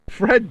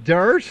Fred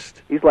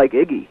Durst? He's like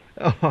Iggy.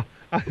 Oh,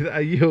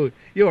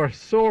 you are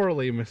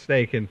sorely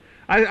mistaken.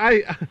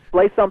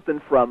 Play something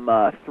from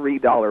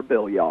 $3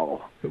 Bill,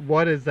 y'all.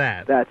 What is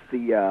that? That's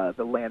the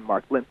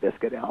landmark Limp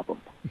Bizkit album.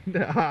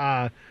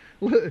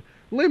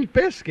 Limp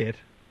Bizkit?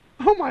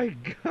 Oh my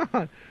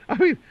God! I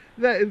mean,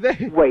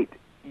 Wait,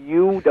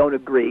 you don't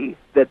agree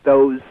that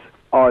those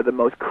are the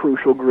most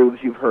crucial grooves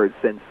you've heard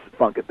since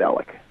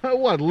Funkadelic?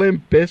 What,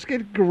 Limp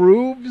Bizkit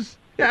grooves?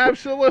 Yeah,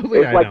 absolutely.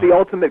 It's like the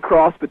ultimate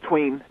cross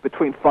between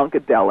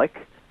Funkadelic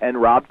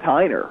and Rob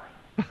Tyner.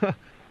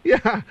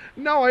 Yeah,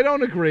 no, I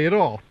don't agree at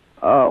all.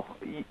 Oh,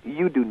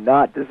 you do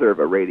not deserve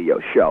a radio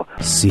show.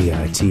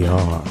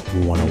 CITR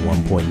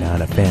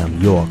 101.9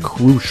 FM, your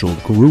crucial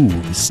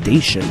groove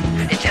station.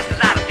 It's just a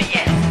lot of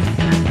BS.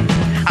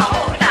 A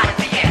whole lot of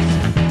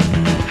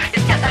BS.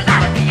 It's just a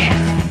lot of BS.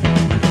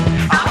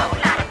 A whole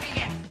lot of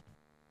BS.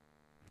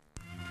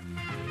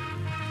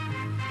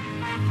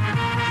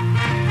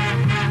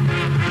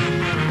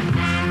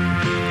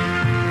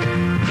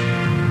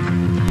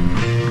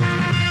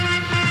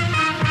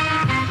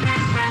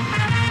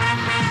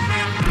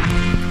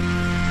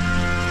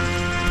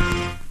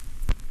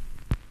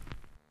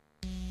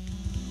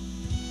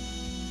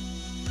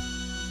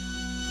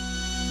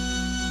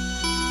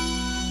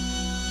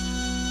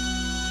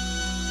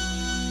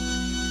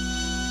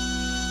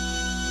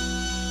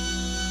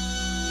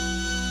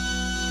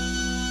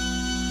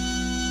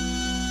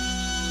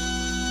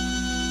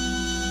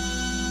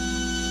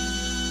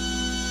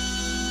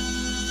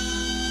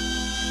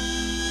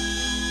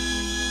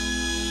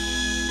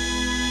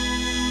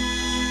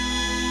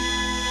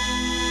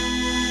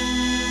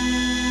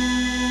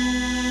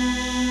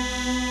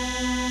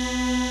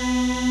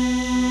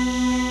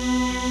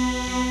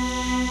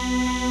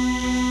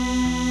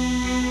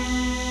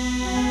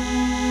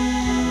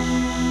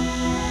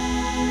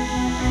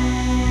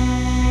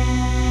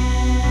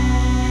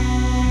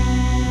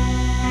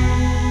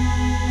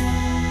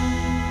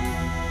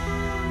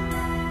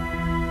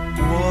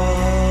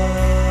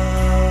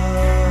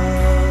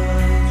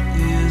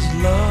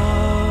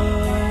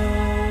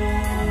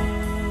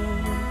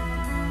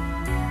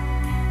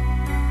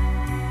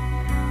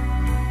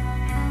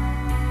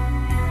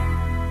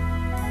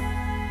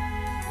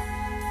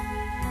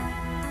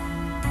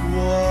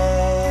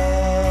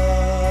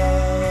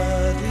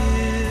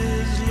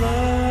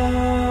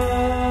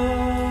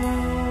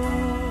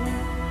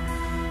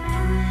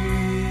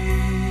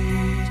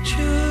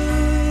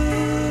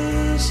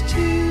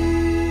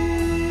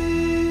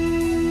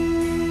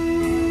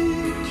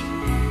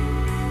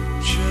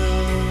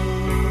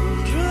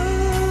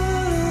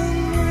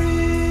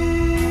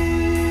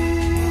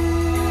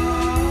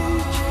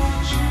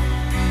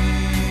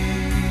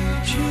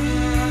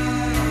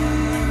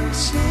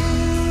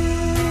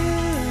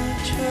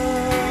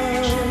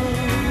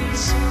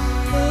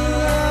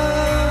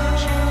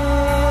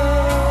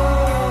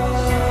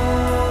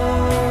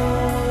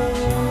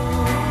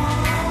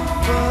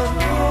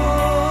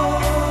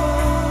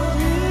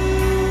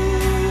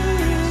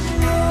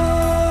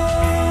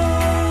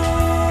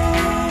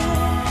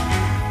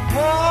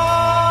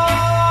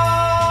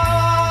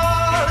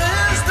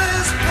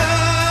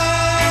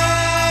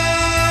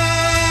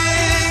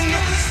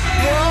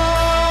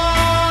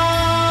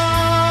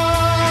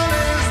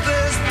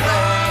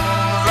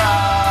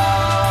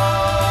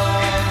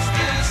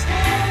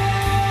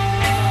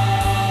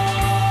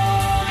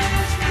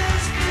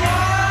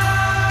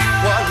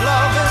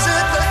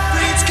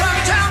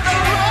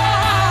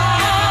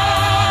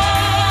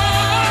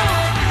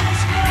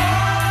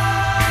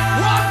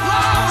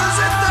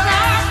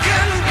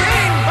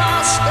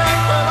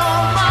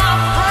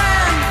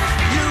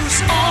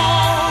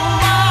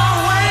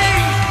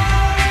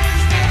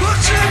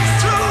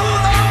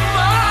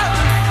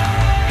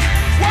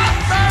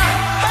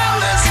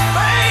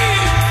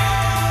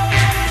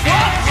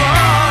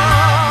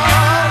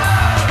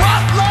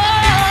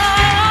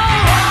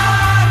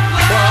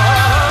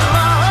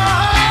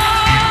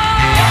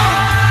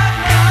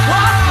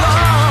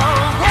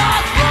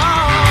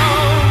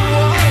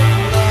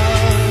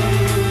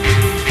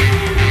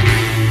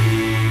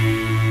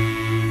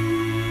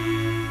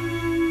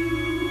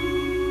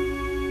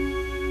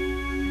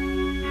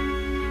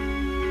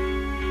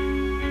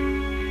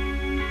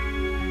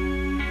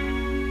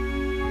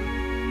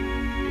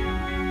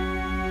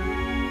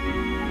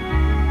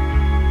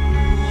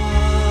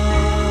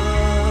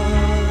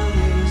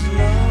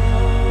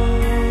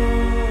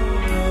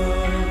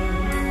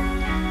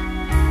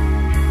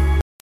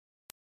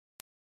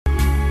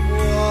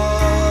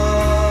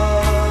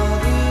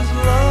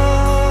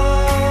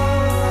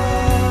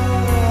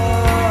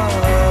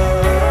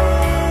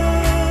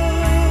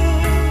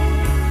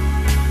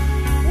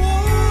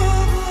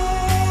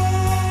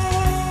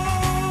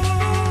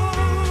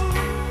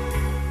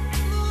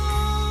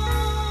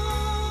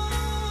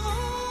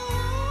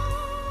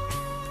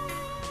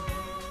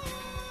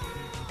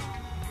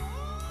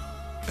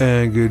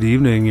 And good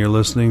evening. You're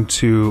listening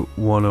to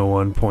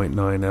 101.9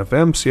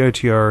 FM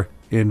CITR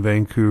in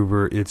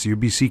Vancouver. It's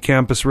UBC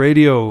Campus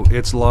Radio.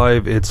 It's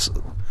live. It's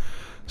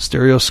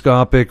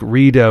Stereoscopic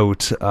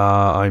Readout.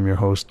 I'm your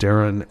host,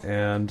 Darren,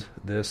 and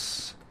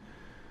this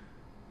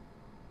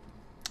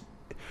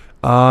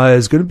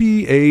is going to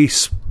be a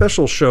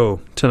special show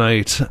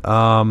tonight.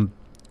 I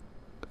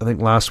think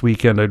last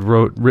weekend I'd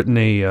written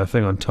a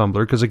thing on Tumblr,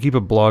 because I keep a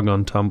blog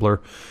on Tumblr.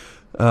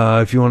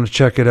 If you want to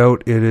check it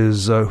out, it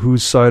is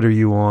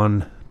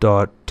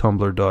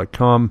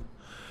whosesideareyouon.tumblr.com,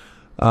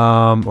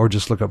 or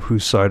just look up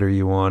Whose Side Are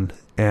You On.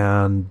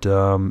 And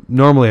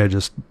normally I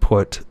just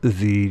put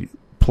the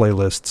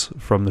playlists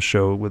from the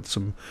show with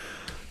some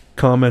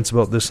comments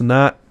about this and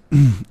that,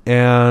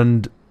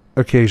 and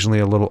occasionally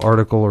a little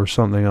article or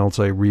something else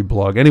I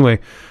reblog. Anyway,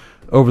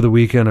 over the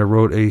weekend I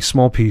wrote a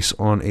small piece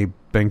on a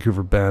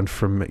Vancouver band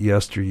from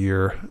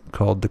yesteryear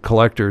called The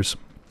Collectors.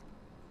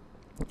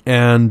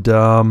 And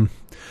I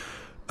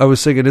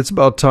was thinking it's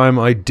about time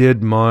I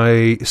did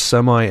my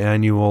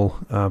semi-annual,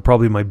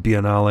 probably my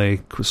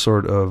Biennale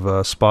sort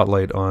of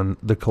spotlight on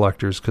The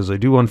Collectors, because I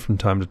do one from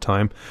time to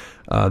time.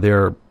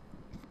 They're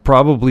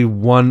probably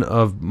one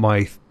of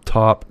my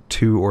top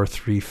 2 or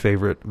 3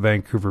 favorite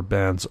Vancouver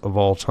bands of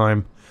all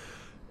time.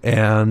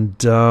 And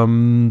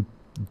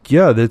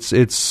yeah, it's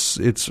an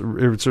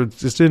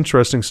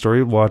interesting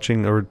story,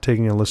 watching or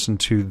taking a listen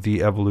to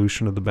the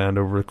evolution of the band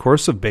over the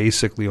course of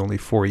basically only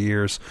 4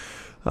 years.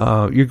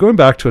 You're going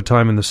back to a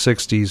time in the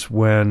 60s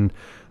when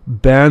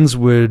bands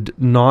would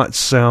not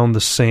sound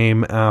the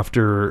same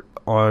after,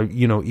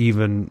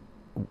 even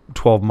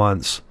 12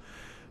 months.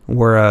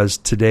 Whereas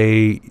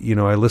today,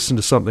 I listen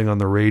to something on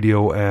the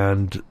radio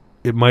and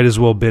it might as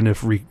well have been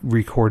if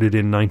recorded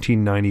in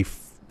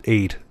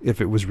 1998, if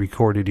it was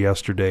recorded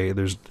yesterday.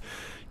 There's,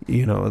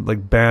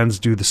 like bands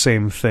do the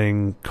same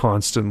thing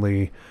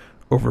constantly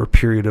over a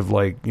period of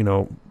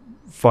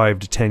 5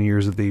 to 10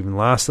 years if they even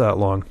last that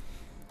long.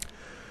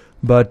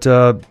 But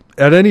at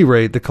any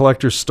rate, the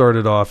Collectors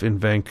started off in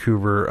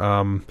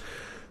Vancouver.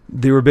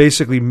 They were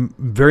basically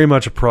very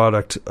much a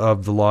product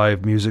of the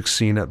live music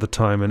scene at the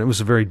time, and it was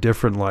a very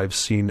different live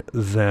scene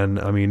then.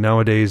 I mean,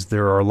 nowadays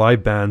there are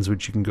live bands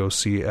which you can go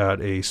see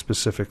at a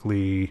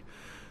specifically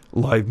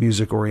live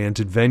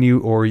music-oriented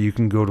venue, or you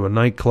can go to a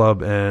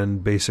nightclub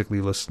and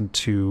basically listen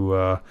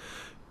to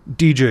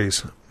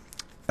DJs.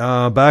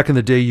 Back in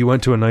the day, you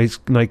went to a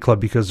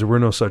nightclub because there were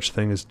no such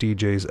thing as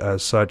DJs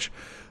as such.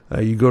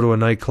 You go to a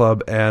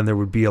nightclub and there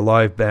would be a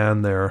live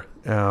band there,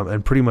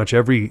 and pretty much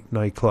every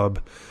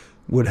nightclub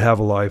would have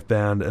a live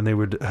band, and they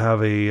would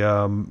have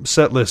a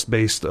set list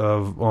based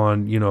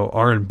on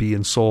R&B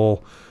and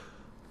soul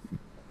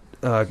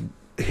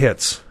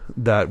hits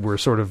that were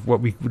sort of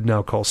what we would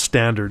now call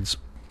standards.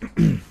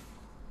 And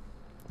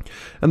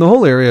the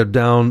whole area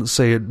down,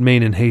 say, at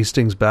Main and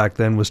Hastings back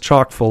then was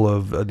chock full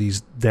of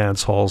these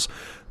dance halls,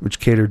 which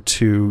catered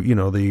to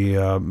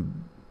the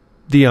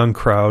young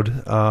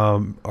crowd.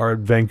 Our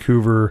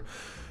Vancouver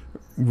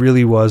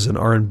really was an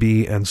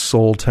R&B and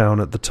soul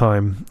town at the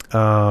time.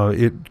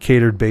 It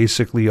catered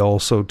basically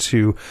also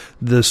to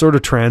the sort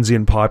of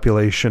transient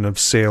population of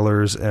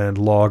sailors and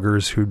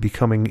loggers who'd be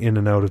coming in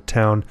and out of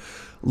town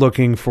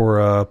looking for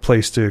a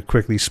place to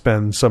quickly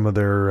spend some of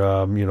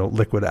their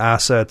liquid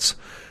assets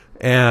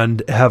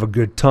and have a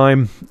good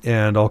time,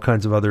 and all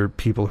kinds of other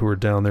people who were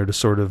down there to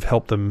sort of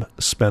help them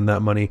spend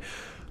that money.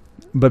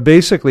 But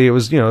basically, it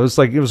was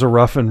it was a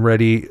rough and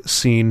ready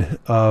scene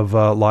of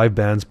live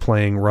bands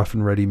playing rough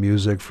and ready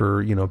music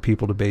for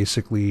people to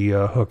basically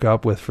hook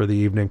up with for the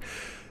evening,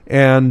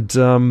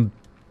 and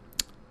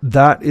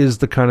that is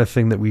the kind of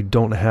thing that we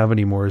don't have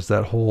anymore. Is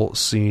that whole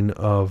scene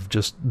of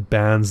just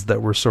bands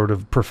that were sort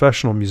of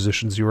professional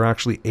musicians. You were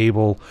actually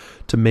able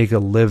to make a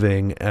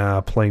living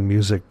playing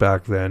music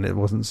back then. It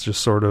wasn't just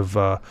sort of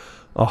a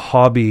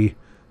hobby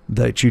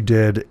that you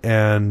did,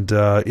 and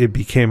it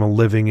became a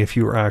living if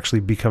you were actually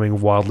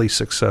becoming wildly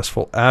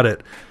successful at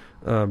it.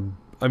 I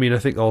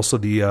think also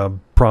the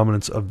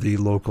prominence of the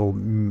local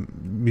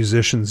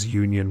musicians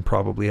union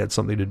probably had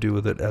something to do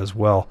with it as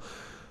well.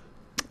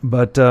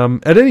 But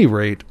at any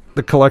rate,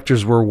 the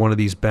Collectors were one of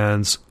these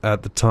bands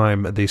at the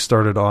time. They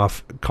started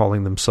off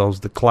calling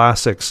themselves the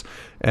Classics,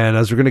 and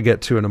as we're going to get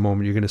to in a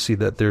moment, you're going to see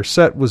that their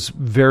set was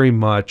very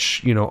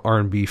much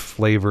R&B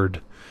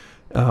flavored,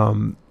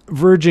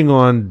 verging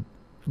on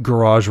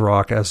garage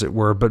rock, as it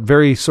were, but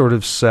very sort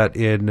of set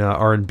in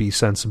R&B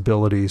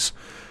sensibilities.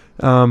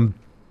 We're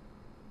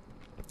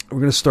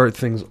going to start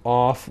things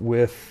off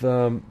with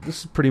this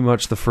is pretty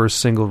much the first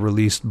single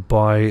released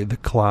by the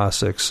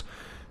Classics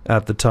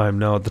at the time.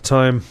 Now, at the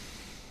time,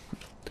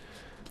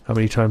 how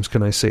many times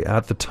can I say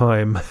at the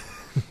time?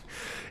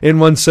 In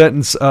one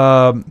sentence,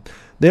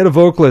 they had a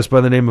vocalist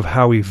by the name of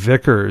Howie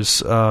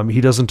Vickers.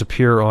 He doesn't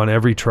appear on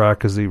every track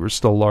because they were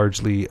still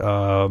largely...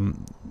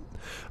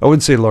 I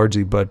wouldn't say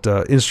largely, but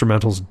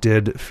instrumentals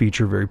did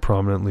feature very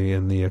prominently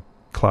in the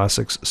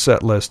Classics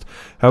set list.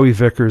 Howie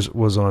Vickers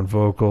was on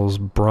vocals.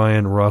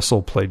 Brian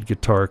Russell played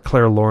guitar.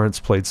 Claire Lawrence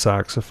played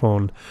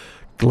saxophone.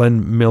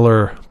 Glenn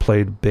Miller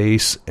played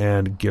bass,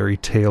 and Gary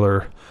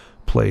Taylor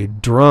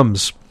played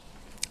drums.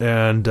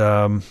 And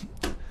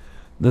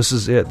this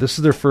is it. This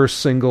is their first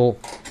single.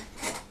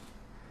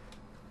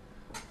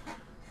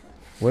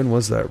 When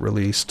was that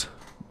released?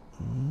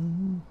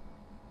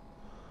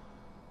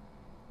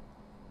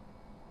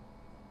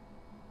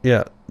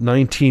 Yeah,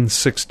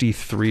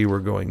 1963 we're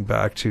going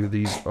back to.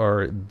 These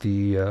are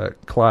the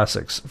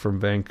classics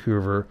from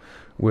Vancouver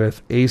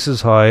with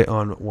Aces High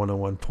on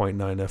 101.9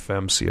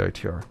 FM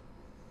CITR.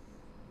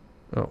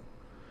 Oh. It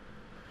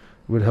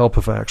would help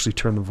if I actually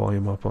turned the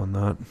volume up on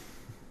that.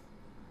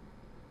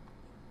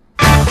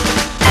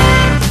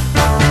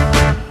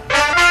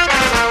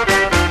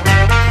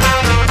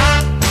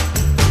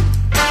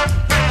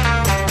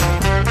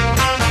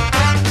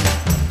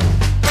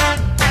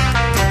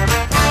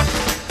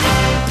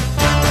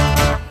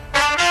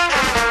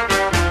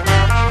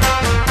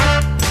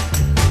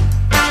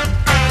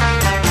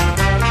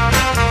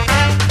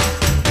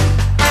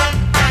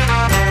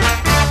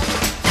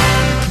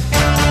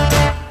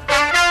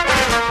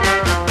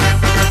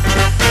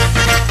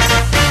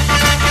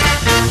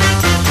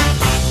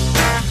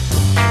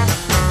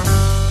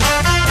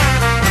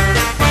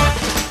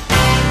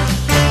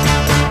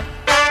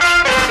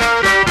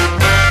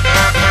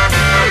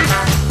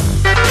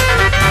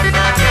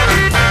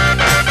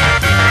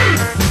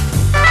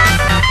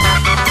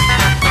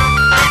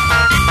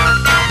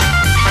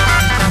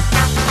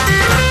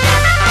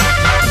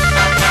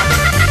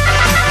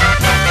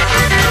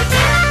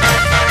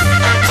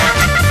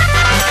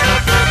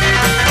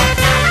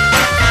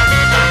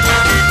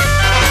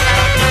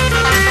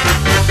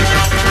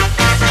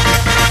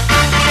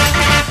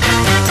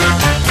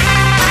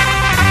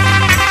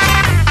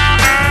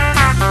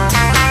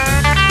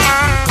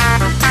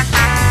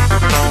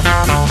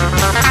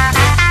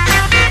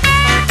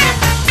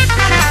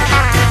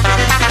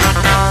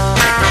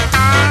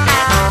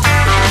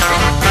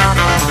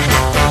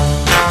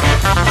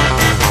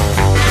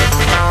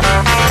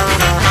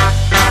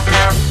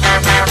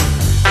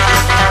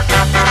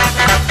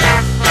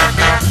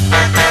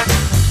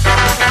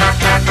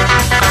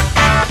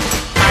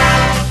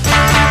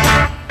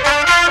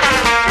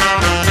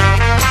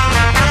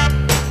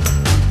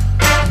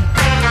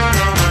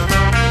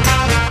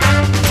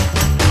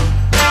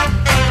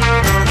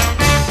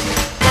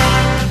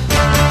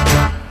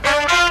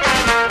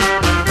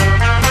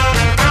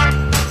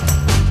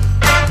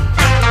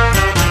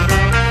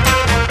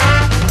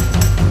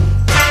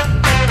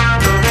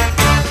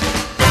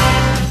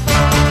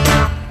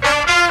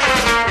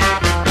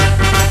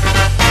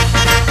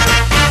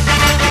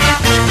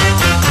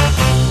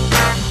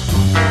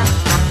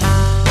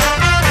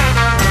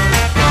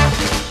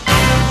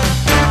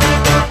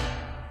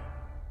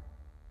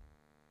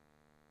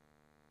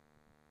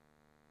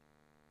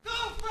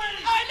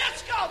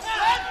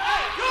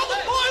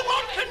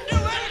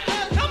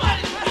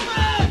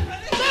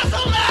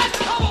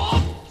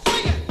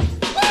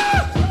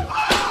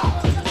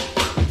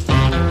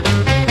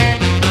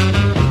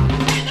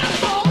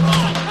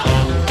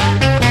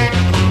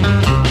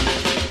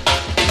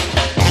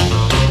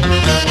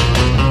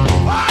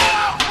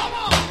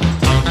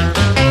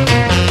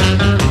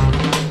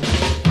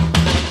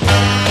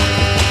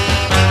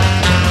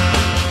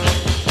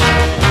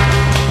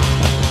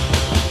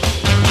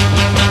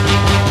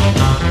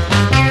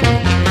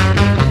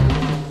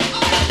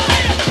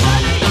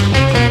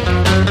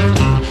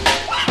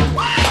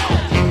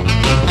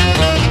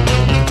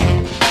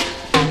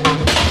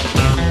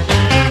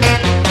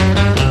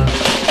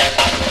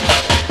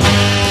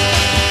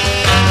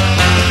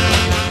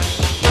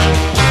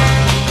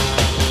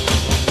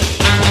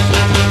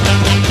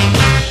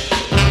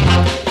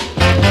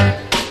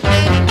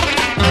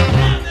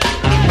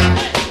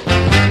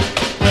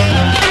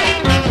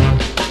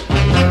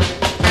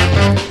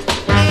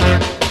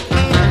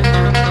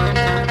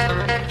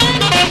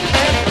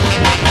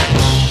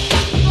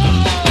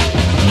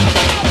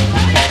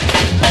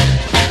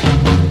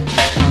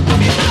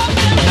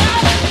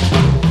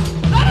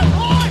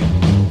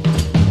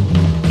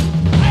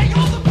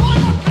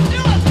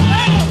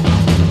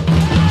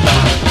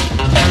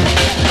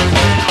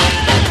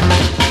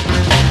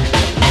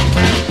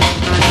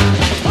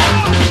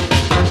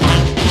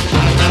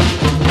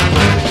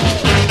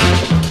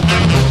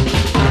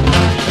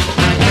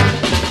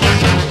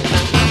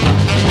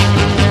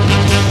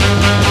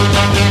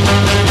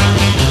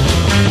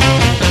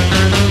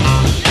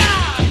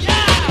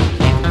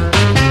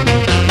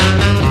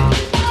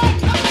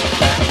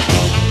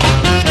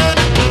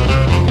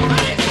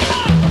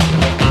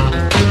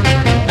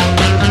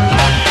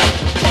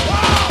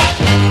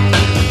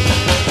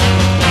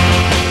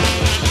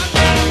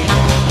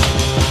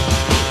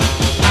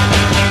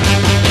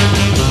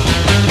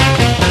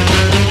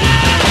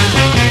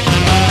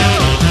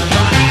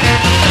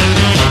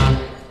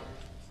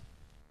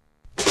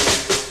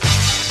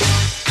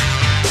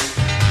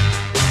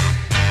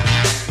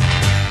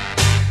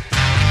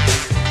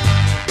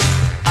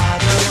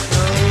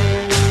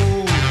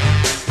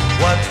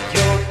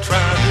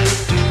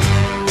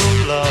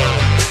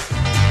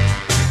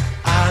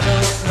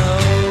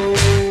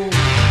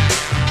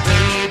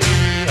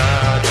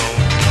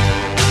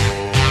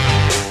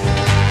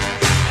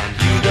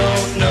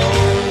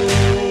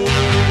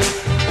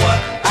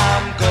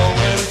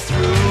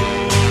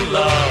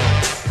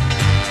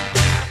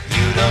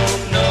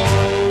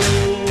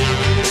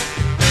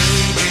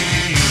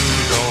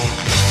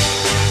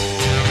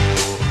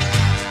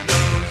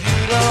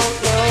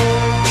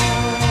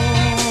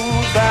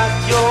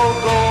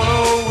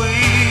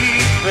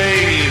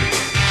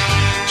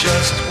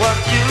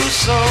 you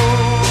sow,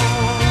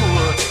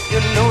 you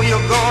know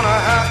you're gonna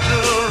have to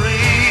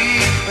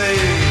reap,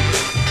 babe.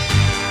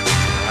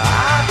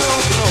 I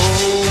don't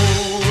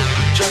know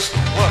just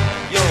what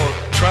you're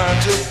trying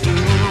to do,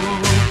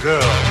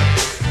 girl.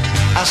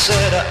 I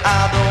said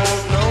I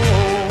don't know,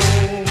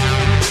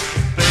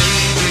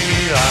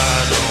 baby,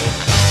 I don't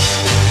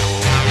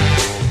know.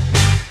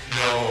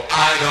 No,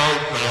 I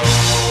don't know.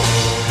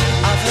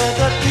 I've heard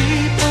that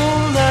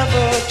people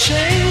never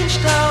change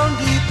down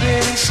deep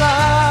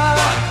inside,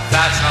 but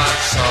that's not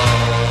so.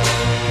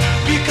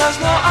 Because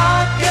now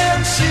I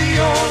can see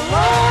your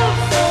love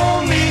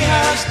for me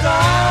has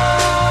died.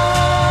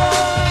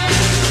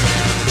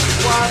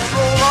 Why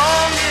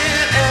prolong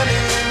it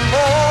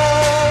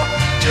anymore?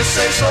 Just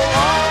say so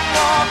long,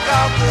 walk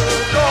out the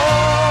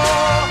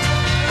door,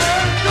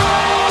 and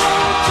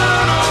don't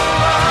turn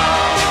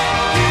around.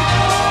 Keep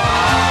your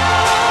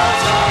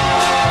eyes on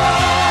the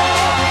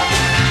road.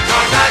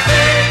 'Cause I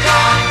think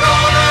I'm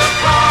gonna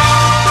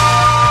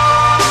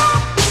cry,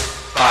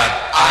 but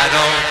I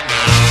don't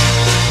know.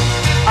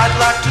 I'd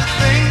like to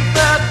think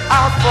that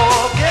I'll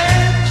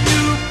forget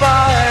you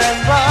by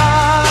and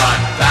by, but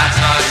that's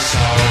not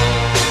so.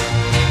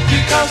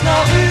 Because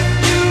now if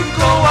you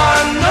go,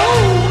 I know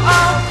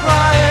I'll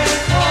cry and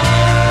cry.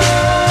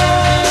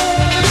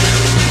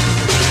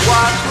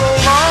 Why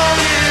prolong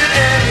it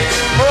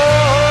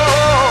anymore?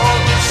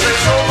 Just say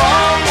so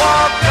long,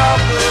 walk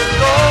out the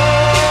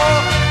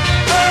door,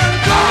 and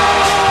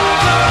don't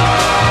turn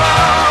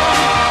around.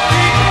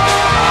 Keep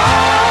your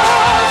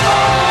eyes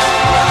on the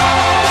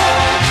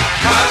road.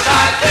 'Cause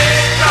I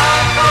think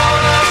I'm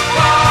gonna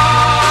cry.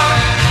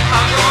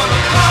 I'm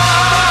gonna cry.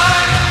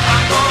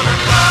 I'm gonna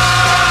cry.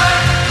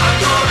 I'm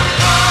gonna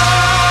cry.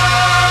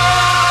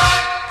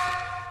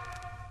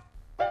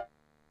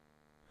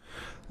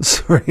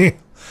 Sorry.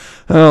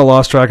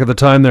 Lost track of the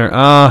time there.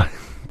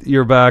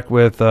 You're back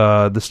with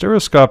the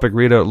stereoscopic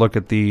readout look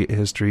at the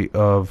history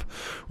of,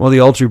 well, the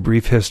ultra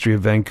brief history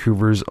of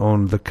Vancouver's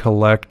own The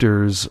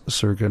Collectors,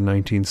 circa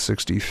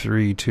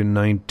 1963 to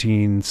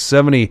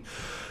 1970.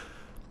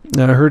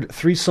 I heard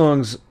 3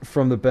 songs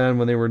from the band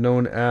when they were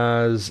known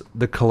as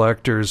The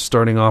Collectors,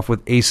 starting off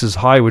with Aces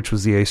High, which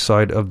was the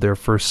A-side of their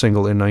first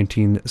single in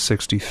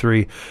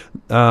 1963.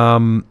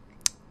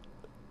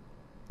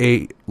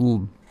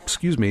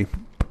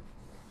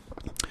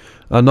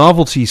 A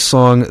novelty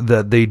song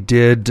that they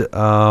did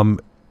in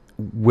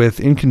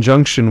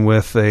conjunction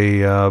with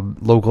a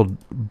local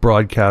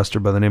broadcaster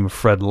by the name of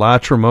Fred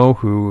Latrimo,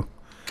 who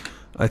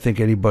I think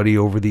anybody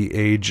over the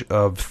age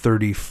of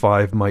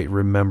 35 might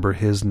remember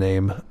his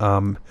name.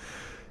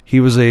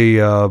 He was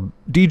a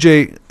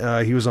DJ.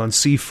 He was on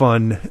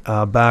C-Fun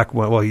back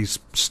when, well, he's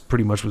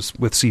pretty much was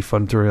with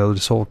C-Fun throughout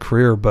his whole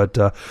career, but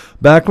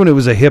back when it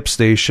was a hip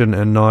station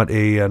and not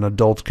an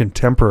adult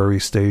contemporary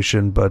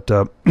station, but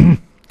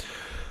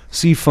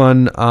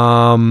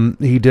C-Fun,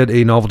 he did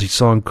a novelty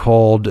song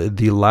called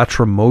The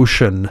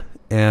Latrimotion,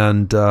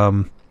 and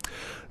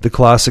the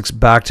Classics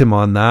backed him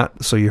on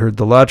that. So you heard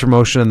The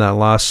Latrimotion, and that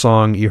last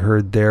song you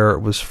heard there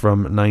was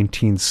from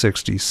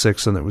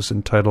 1966, and it was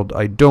entitled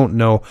I Don't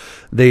Know.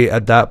 They,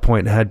 at that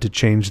point, had to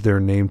change their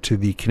name to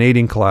the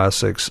Canadian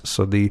Classics.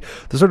 So the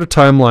sort of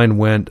timeline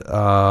went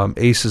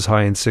Aces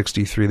High in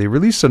 63. They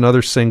released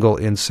another single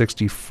in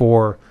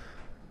 64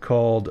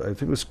 called, I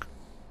think it was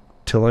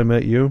Till I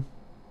Met You.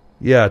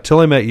 Yeah, Till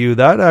I Met You.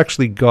 That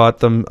actually got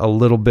them a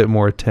little bit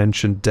more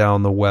attention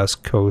down the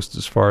West Coast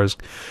as far as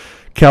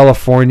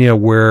California,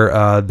 where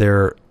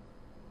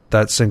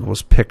that single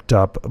was picked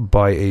up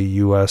by a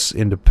U.S.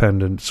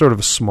 independent, sort of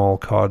a small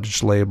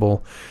cottage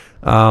label.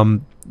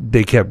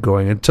 They kept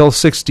going until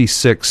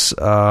 66,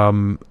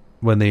 when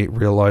they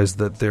realized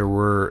that there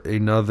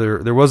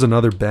was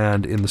another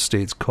band in the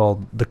States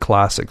called The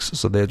Classics,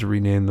 so they had to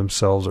rename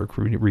themselves or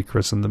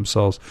rechristen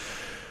themselves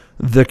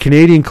The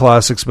Canadian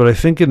Classics. But I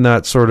think in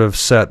that sort of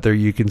set there,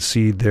 you can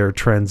see their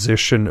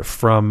transition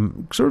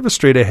from sort of a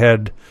straight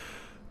ahead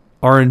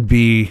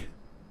R&B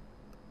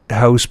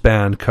house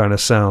band kind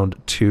of sound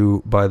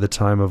to, by the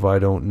time of I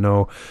Don't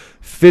Know,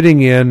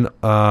 fitting in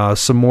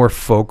some more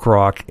folk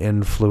rock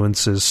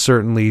influences.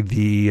 Certainly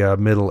the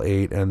middle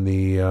eight and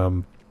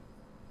the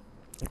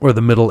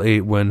middle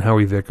eight, when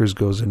Howie Vickers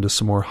goes into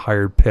some more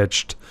higher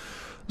pitched,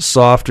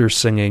 softer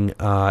singing,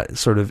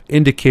 sort of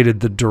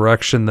indicated the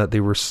direction that they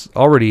were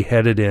already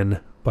headed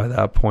in by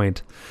that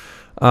point.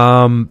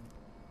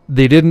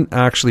 They didn't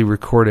actually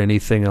record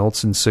anything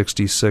else in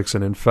 66,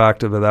 and in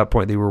fact, at that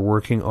point, they were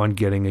working on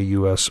getting a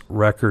U.S.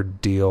 record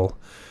deal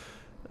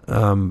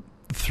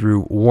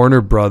through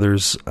Warner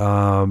Brothers,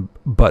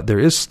 but there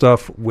is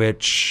stuff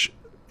which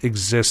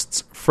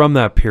exists from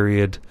that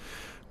period,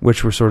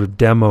 which were sort of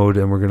demoed,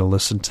 and we're going to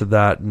listen to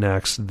that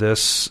next.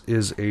 This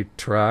is a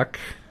track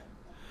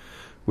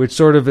which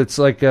sort of, it's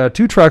like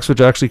 2 tracks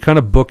which actually kind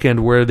of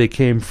bookend where they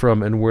came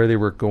from and where they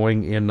were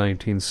going in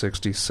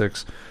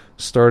 1966.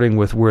 Starting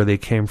with where they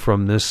came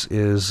from, this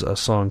is a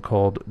song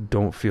called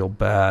Don't Feel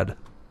Bad.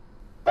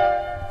 Don't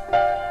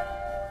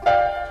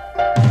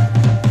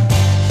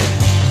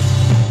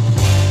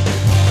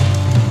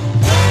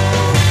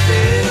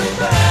feel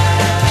bad.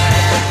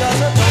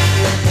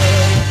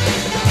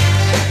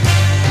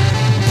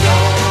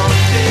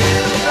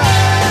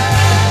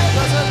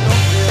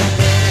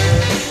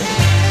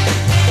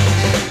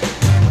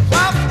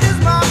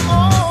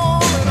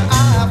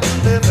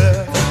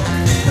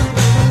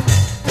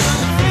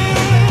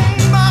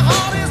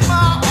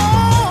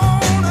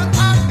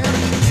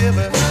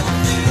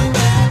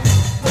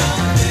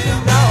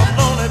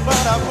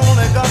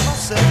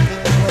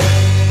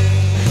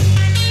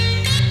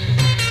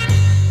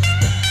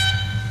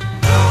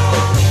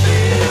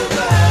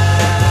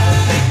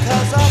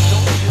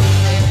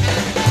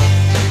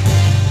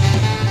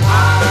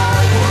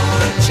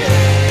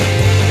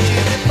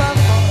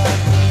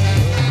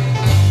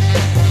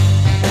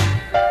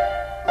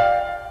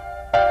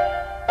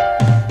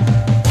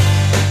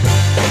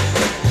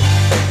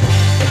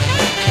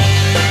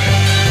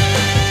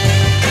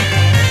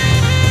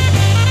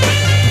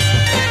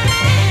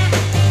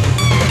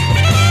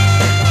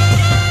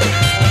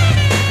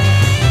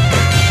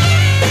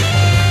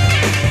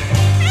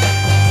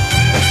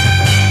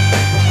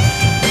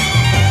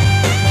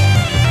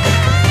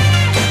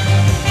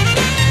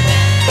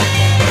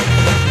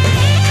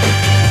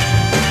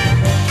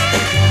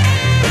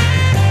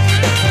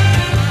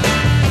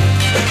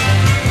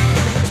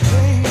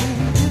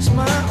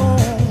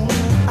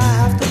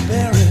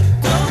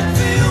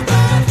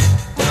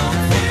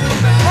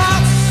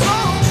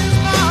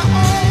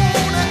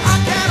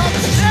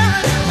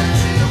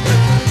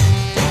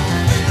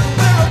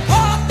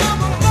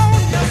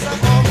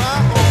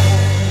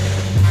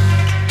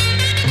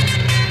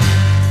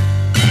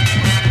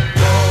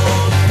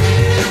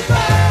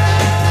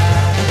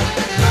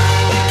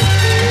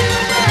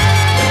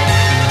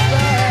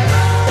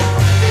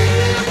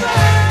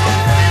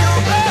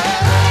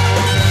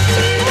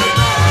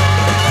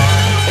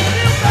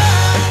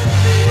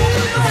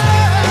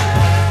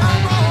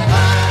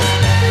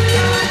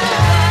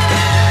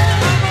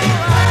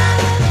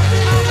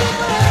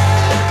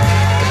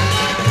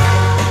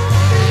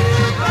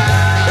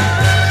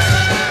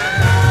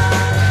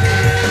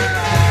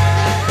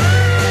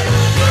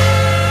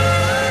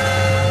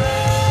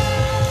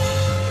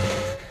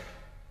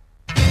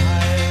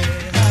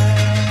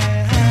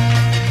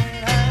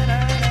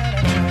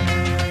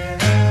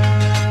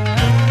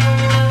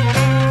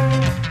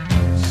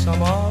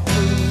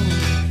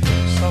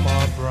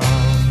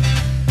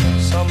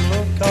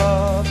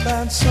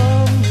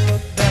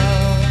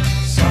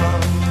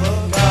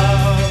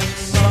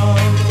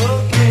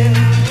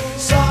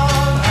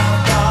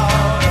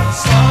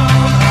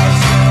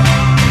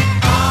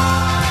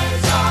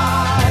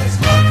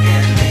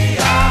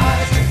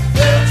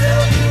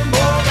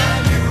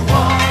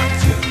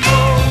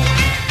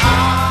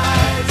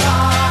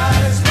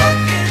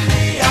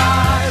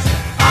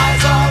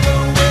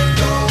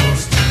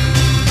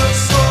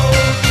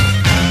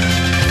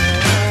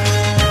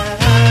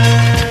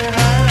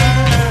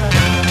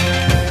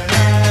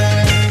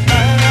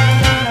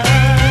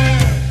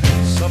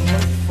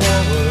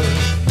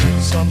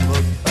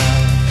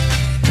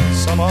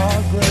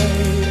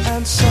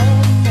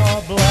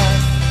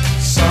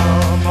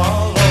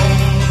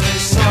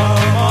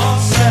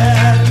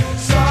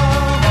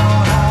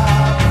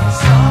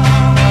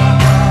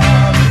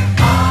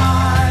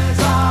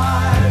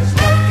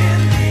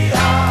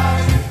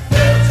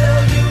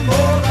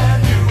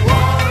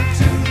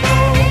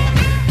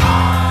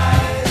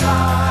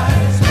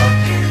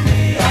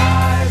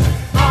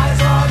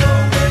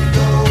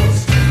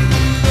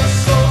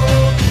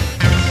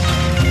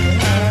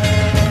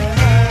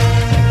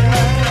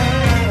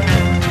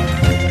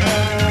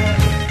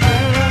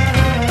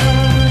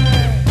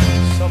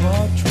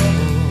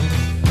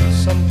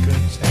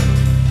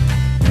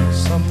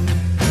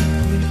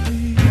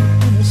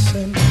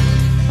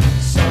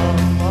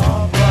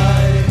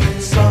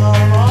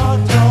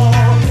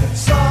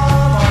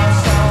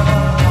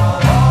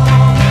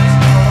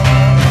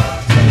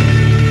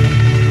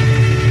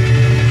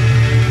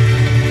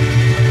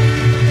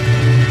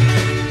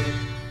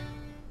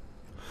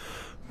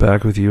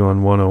 back with you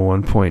on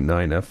 101.9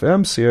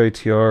 FM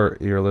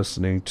CITR. You're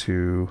listening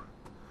to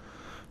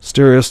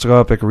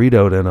Stereoscopic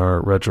Redoubt and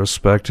our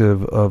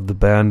retrospective of the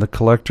band The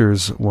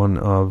Collectors, one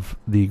of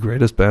the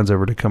greatest bands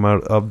ever to come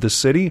out of the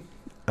city.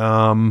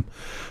 So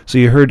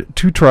you heard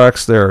two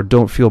tracks there,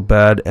 Don't Feel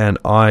Bad and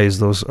Eyes.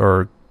 Those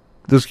you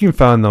can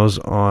find those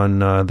on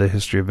the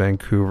History of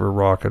Vancouver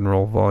Rock and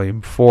Roll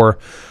Volume 4.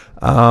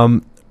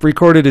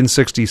 Recorded in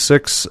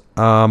 1966,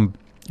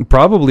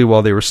 probably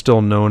while they were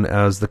still known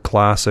as the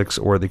Classics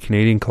or the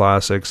Canadian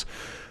Classics,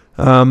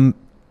 when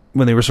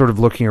they were sort of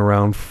looking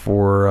around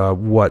for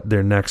what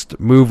their next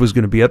move was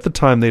going to be. At the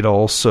time, they'd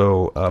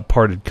also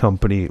parted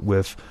company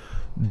with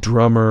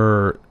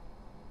drummer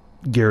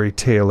Gary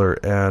Taylor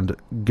and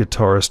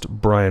guitarist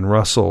Brian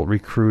Russell,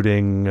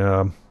 recruiting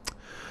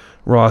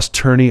Ross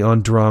Turney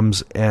on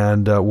drums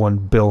and one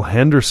Bill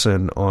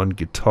Henderson on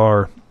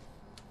guitar.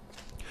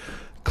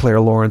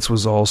 Claire Lawrence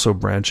was also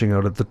branching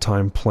out at the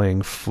time,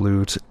 playing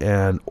flute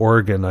and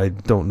organ. I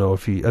don't know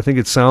if I think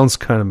it sounds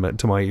kind of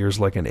to my ears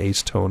like an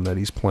ace tone that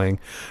he's playing,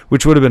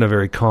 which would have been a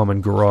very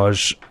common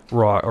garage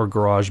rock or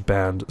garage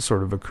band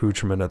sort of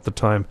accoutrement at the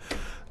time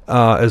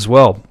as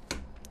well.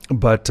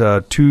 But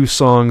two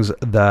songs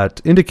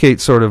that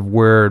indicate sort of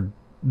where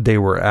they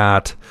were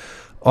at.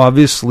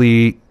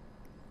 Obviously,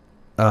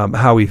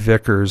 Howie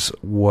Vickers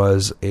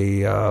was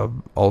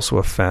also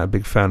a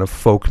big fan of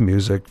folk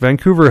music.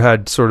 Vancouver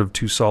had sort of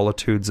two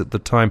solitudes at the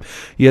time.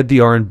 You had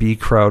the R&B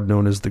crowd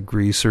known as the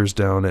Greasers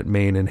down at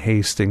Main and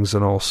Hastings,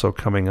 and also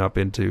coming up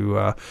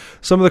into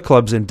some of the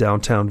clubs in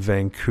downtown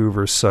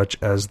Vancouver, such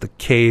as the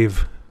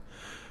Cave,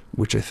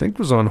 which I think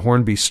was on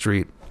Hornby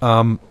Street.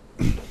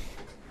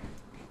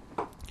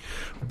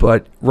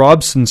 But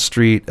Robson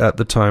Street at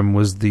the time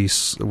was the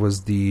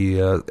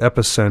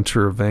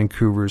epicenter of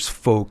Vancouver's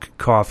folk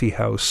coffee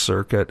house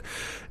circuit,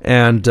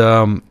 and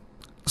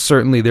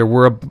certainly there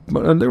were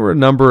a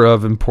number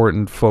of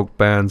important folk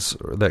bands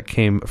that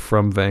came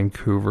from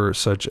Vancouver,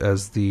 such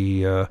as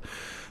the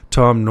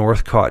Tom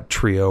Northcott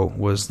Trio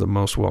was the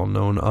most well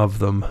known of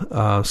them.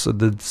 So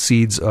the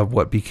seeds of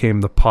what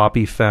became the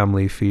Poppy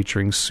Family,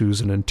 featuring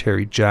Susan and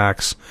Terry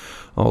Jacks,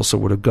 also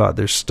would have got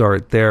their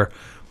start there.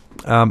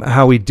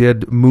 Howie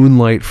did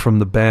moonlight from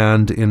the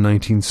band in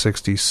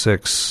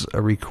 1966,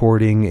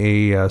 recording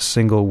a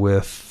single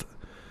with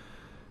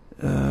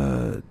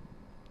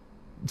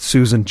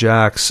Susan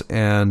Jacks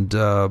and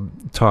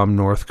Tom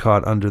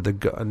Northcott under the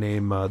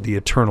name The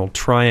Eternal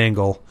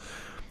Triangle,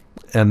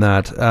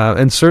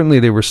 and certainly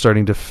they were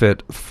starting to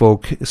fit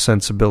folk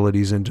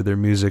sensibilities into their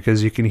music,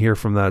 as you can hear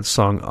from that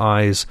song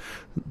Eyes.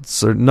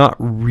 It's not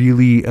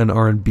really an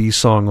R&B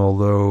song,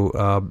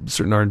 although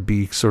certain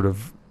R&B sort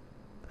of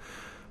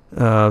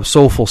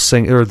soulful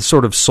or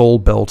sort of soul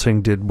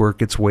belting did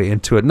work its way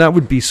into it, and that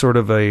would be sort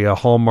of a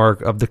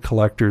hallmark of the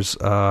Collectors.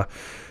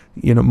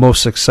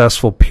 Most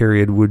successful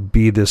period would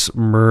be this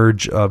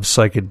merge of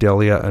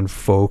psychedelia and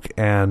folk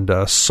and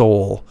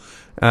soul,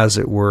 as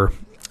it were.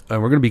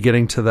 And we're going to be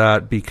getting to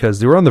that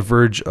because they were on the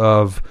verge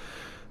of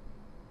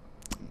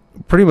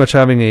pretty much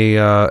having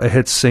a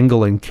hit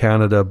single in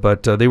Canada,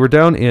 but they were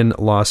down in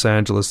Los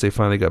Angeles. They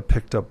finally got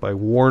picked up by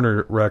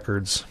Warner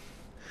Records.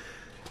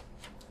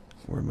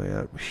 Where am I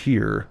at?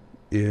 Here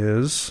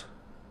is...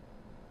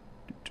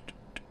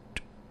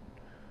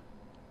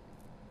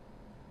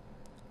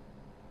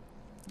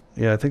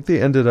 Yeah, I think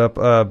they ended up...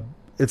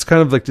 it's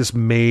kind of like this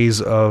maze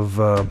of...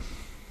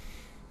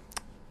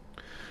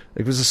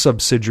 it was a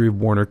subsidiary of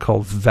Warner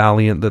called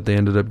Valiant that they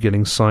ended up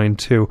getting signed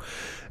to.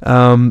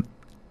 And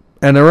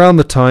around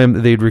the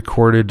time they'd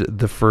recorded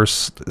the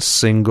first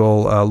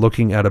single,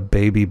 Looking at a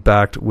Baby,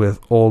 backed with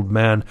Old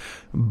Man.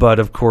 But,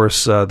 of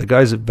course, the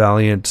guys at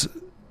Valiant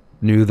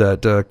knew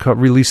that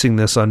releasing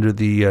this under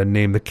the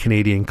name The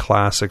Canadian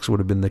Classics would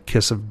have been the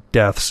kiss of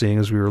death, seeing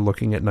as we were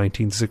looking at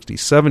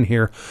 1967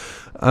 here.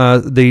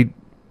 They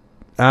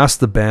asked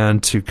the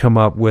band to come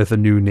up with a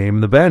new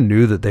name. The band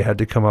knew that they had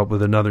to come up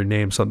with another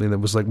name, something that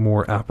was like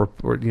more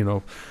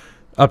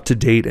up to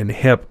date and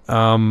hip.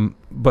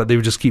 But they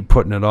would just keep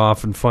putting it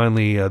off, and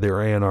finally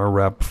their A&R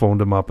rep phoned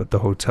them up at the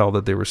hotel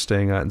that they were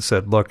staying at and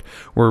said, "Look,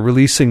 we're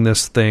releasing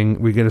this thing.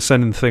 We're going to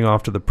send the thing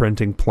off to the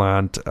printing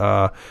plant.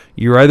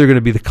 You're either going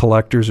to be the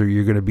Collectors or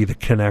you're going to be the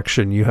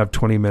Connection. You have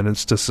 20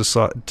 minutes to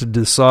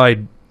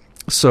decide."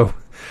 So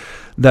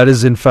that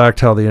is, in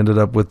fact, how they ended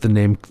up with the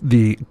name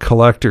The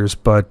Collectors.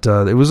 But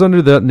it was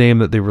under that name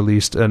that they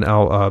released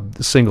a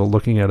single,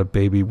 Looking at a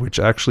Baby, which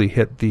actually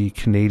hit the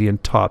Canadian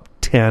top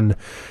 10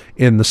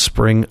 in the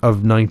spring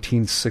of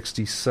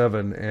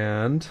 1967.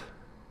 And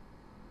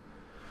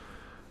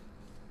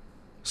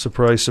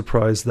surprise,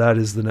 surprise, that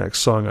is the next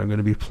song I'm going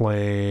to be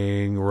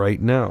playing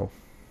right now.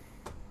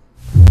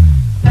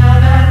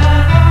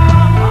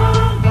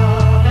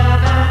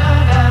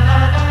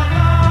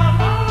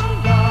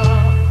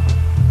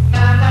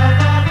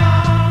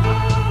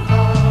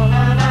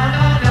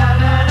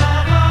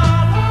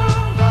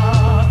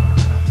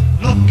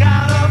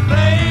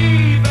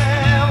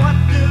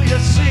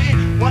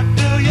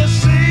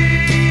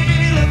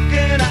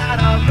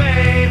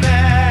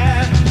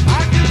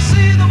 I can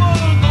see the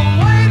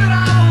way that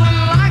I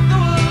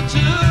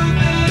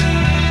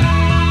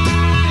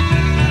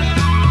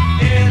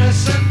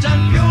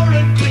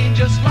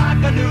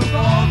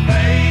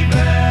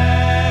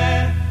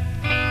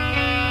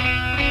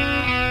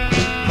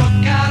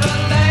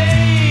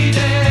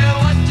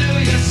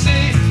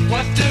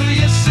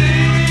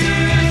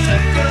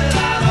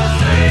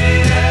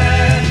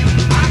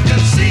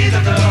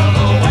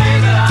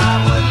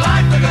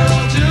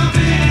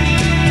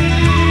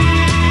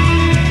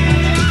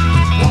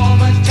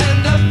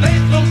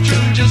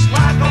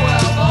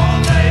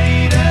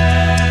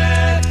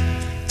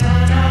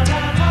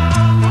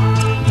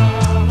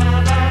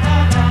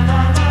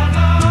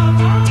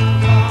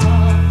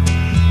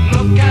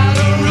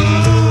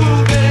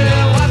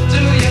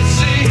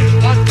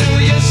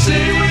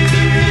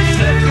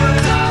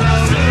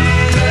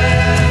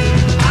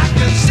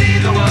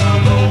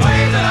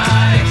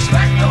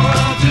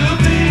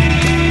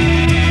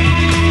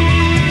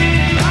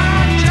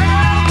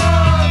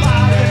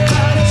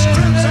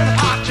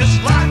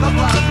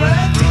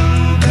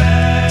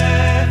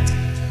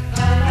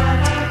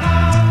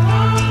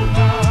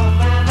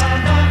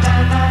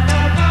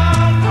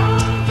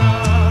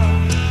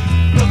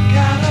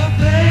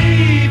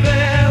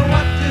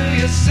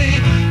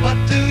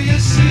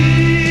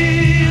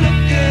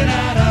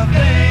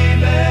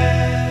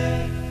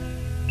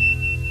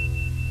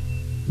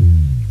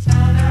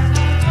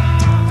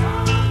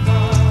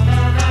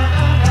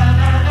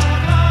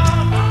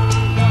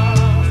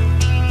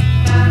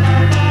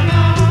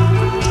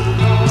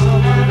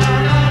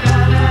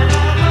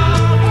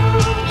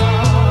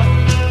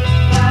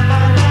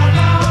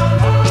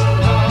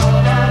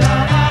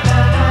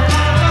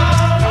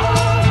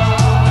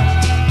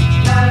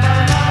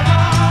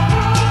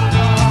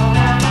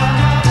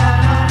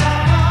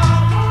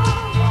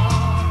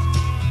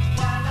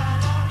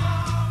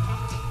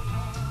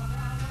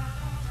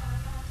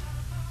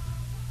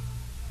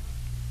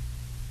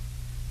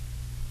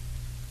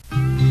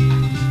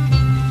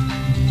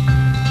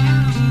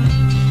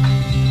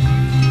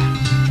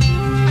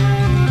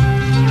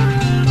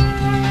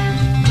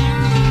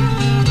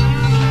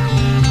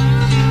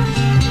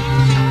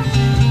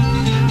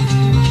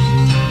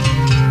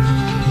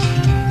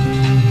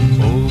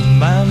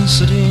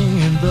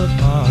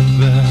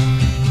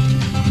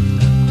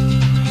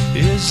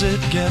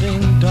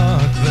getting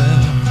dark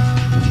there.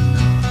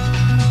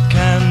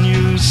 Can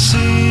you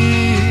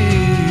see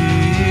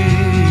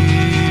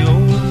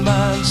old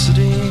man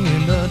sitting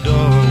in the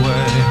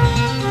doorway?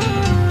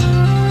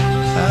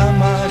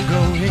 Am I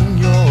going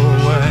your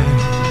way?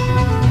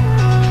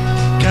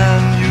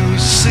 Can you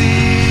see?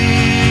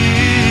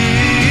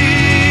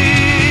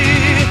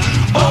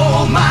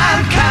 Old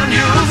man, can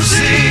you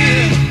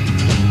see?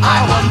 I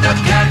wonder,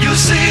 can you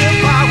see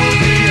if I will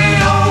be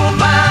an old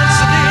man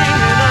sitting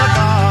in a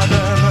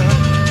garden?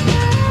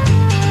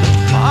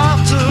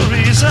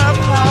 Arteries have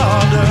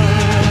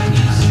hardened.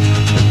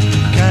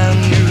 Can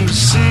you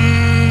see?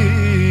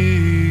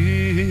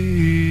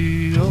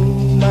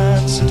 Old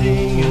man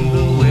sitting in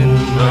the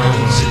window.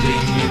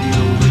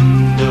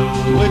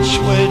 Which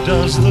way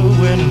does the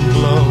wind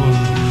blow?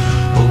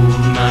 Old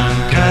man,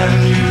 can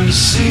you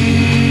see?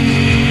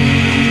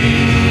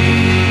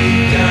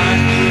 Can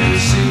you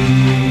see?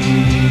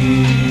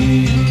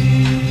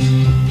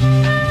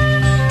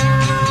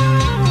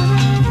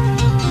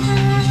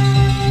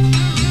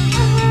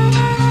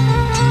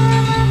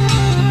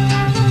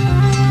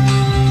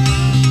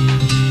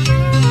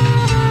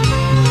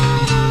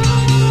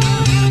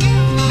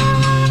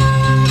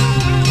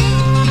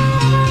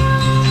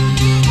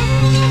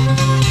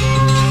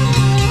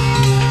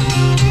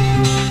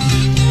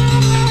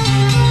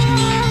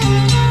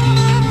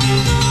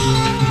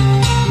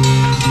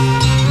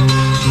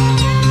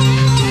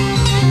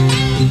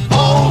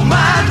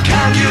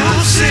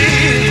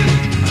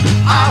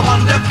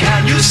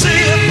 Can you see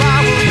if I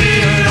will be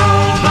an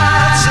old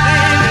man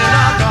sitting in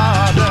a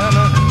garden?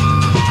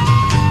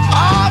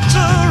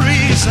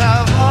 Arteries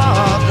have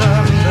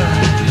hardened.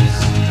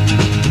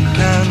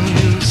 Can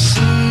you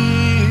see?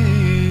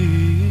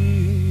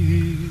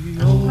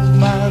 Old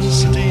man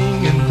sitting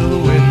in the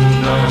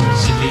window.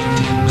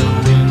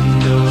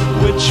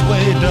 Which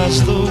way does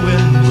the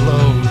wind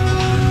blow?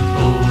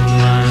 Old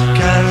man,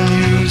 can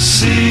you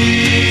see?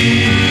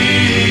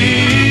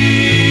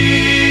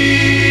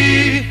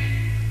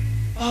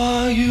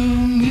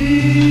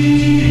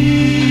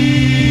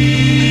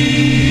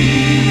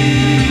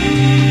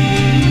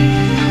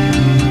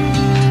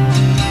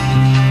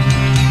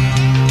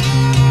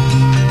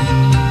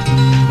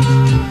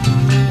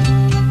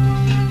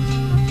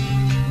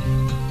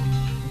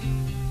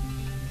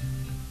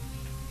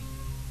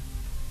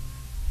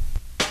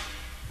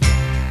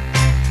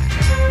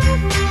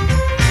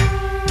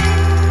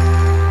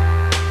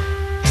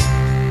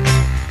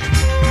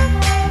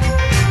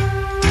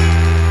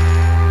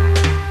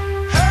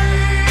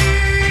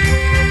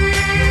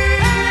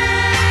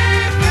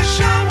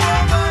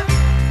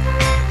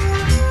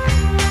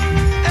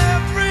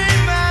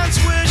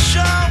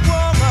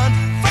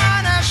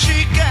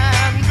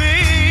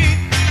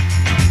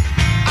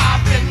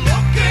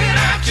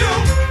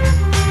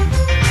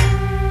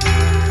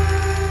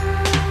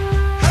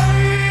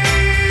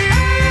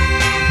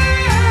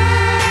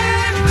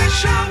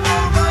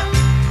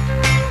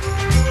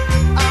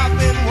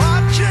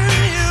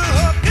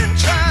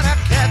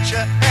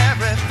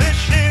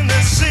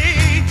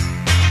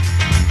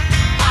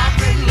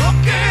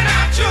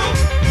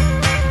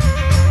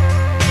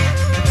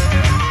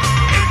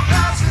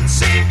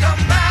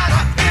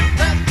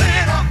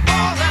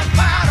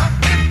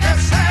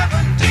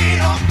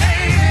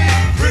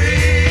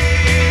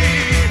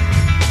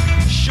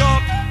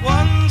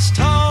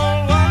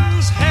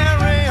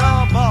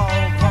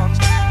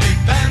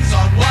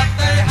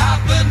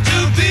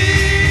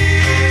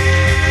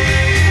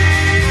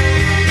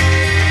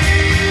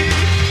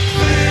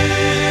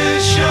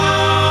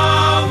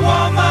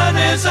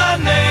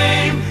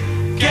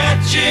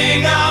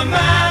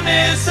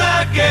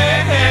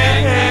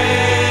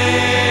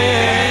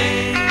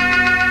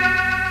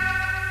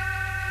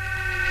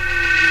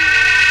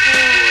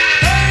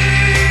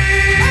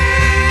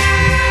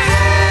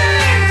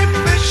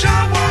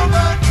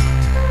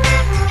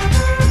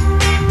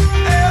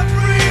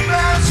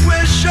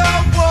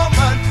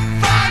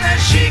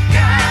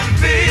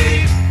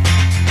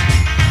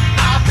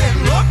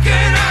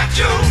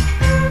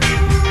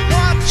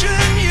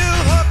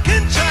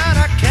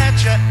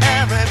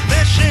 Every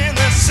fish in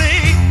the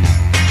sea.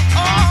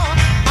 Oh,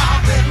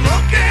 I've been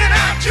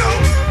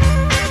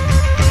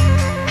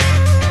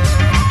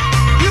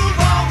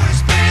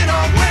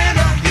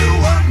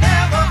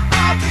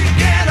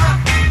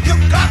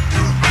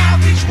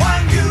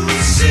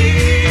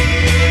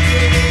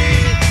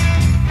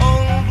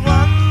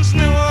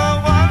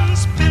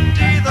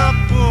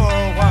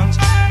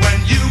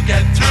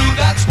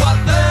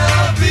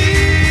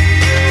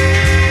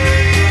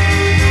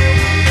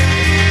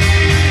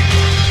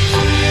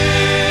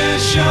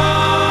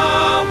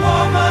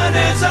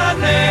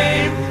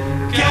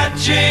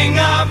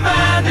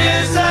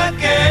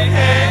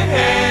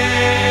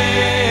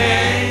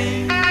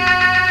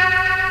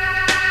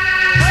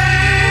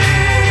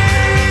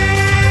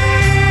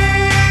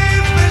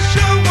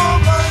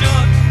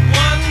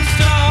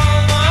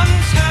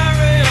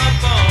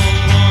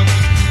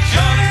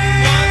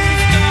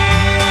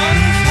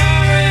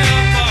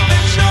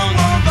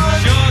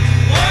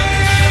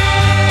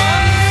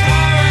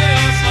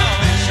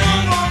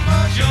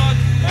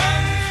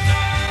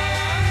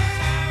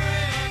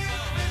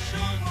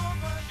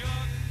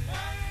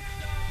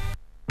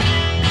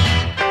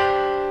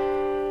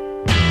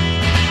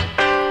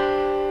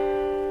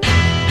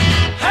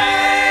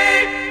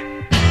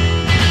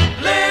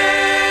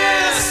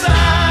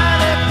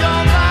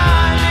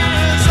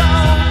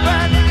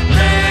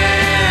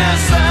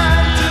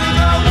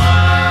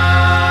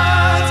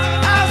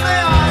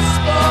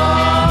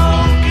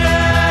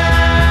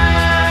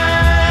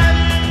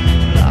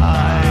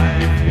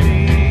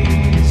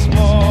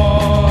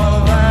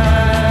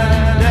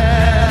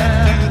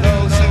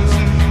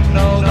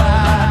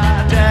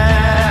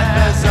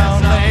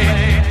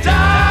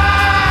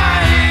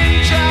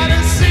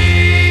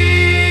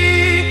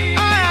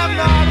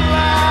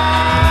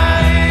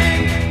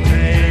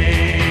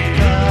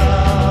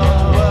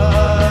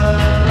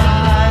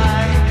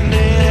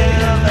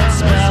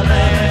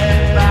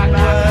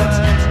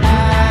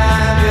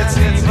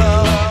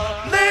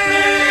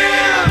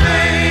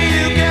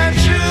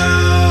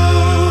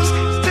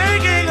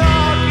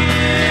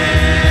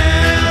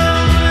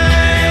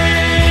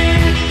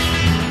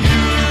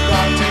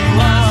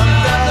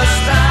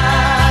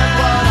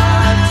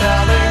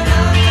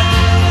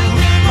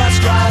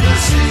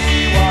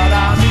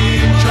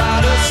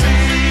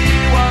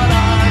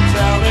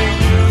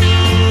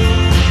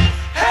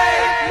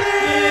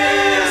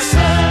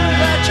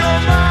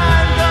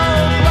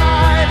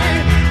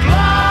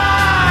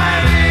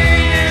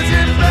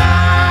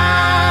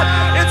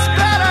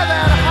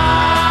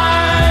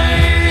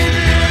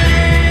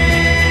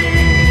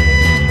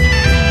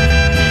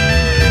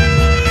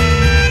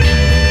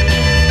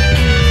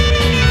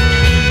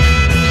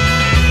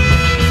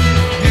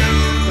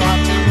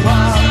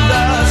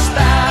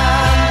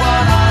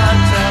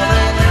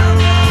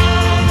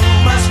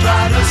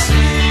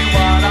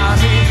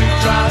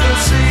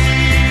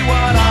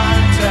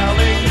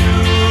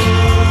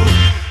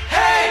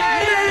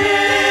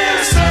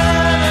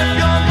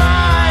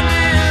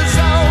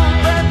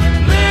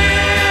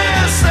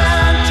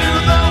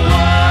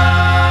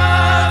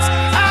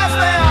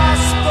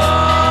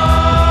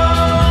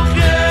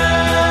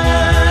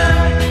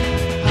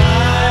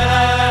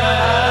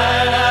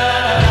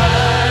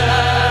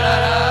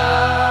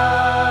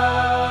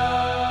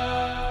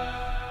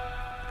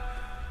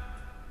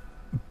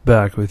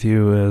back with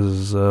you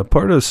as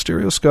part of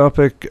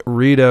Stereoscopic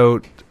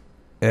Readout,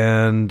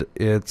 and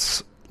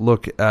its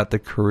look at the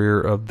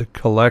career of the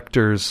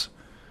Collectors.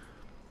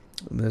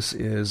 This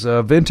is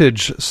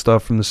vintage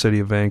stuff from the city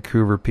of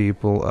Vancouver,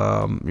 people.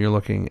 You're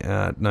looking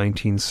at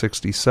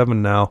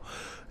 1967 now,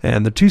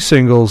 and the two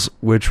singles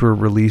which were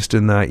released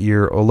in that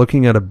year are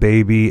Looking at a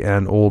Baby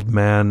and Old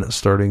Man,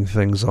 starting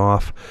things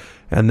off.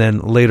 And then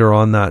later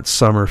on that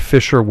summer,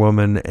 Fisher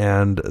Woman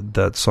and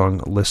that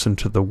song Listen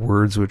to the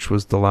Words, which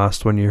was the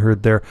last one you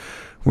heard there,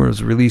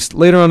 was released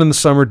later on in the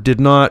summer. Did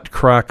not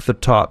crack the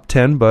top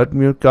 10, but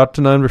got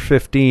to number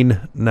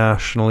 15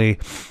 nationally.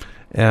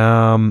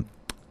 And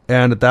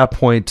at that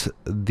point,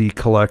 the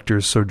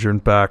Collectors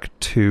sojourned back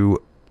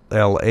to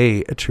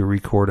L.A. to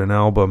record an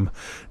album.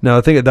 Now,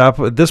 I think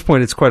at this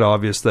point, it's quite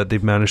obvious that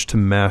they've managed to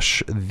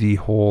mesh the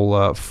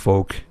whole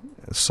folk,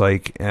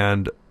 psych,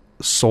 and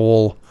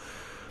soul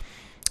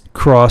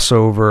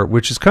crossover,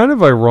 which is kind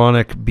of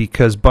ironic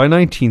because by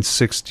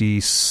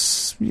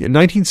 1966,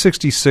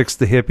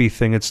 the hippie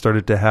thing had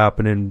started to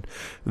happen in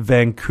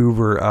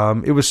Vancouver.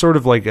 It was sort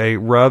of like a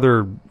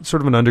rather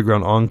sort of an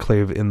underground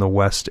enclave in the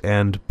West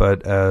End,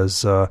 but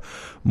as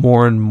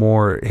more and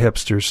more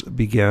hipsters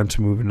began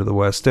to move into the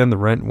West End, the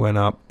rent went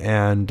up,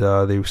 and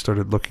they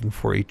started looking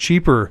for a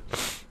cheaper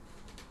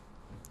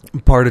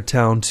part of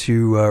town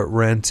to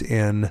rent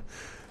in,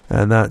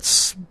 and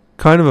that's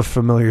kind of a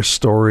familiar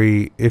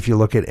story if you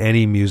look at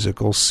any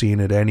musical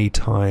scene at any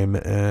time,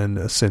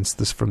 and since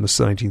this from the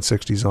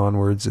 1960s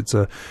onwards, it's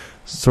a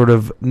sort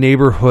of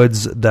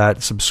neighborhoods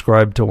that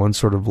subscribe to one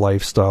sort of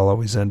lifestyle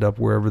always end up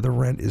wherever the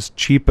rent is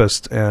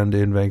cheapest, and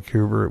in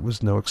Vancouver it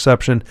was no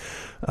exception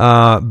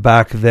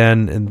back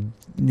then. And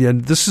yeah,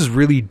 this is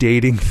really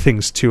dating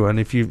things too, and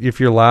if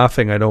you're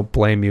laughing, I don't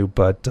blame you,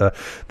 but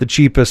the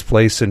cheapest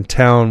place in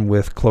town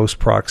with close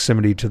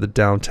proximity to the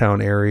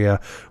downtown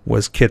area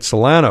was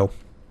Kitsilano.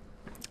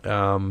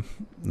 And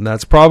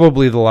that's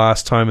probably the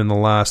last time in the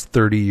last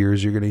 30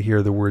 years you're going to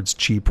hear the words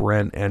cheap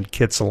rent and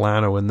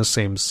Kitsilano in the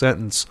same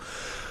sentence.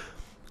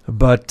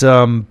 But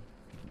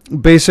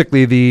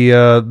basically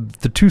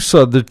the two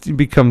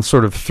become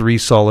sort of three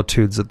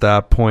solitudes at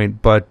that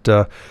point. But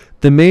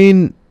the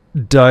main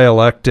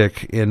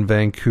dialectic in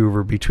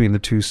Vancouver between the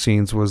two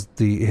scenes was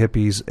the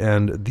hippies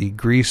and the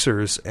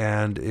greasers.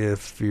 And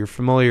if you're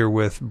familiar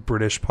with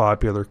British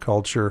popular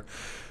culture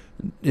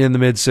in the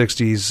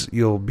mid-60s,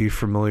 you'll be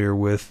familiar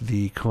with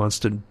the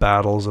constant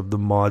battles of the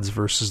mods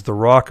versus the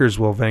rockers.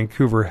 Well,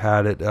 Vancouver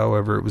had it.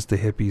 However, it was the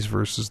hippies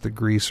versus the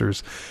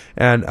greasers.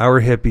 And our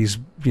hippies,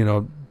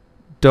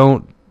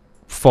 don't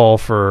fall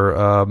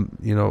for,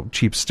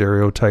 cheap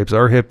stereotypes.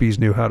 Our hippies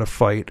knew how to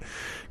fight,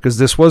 because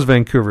this was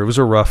Vancouver. It was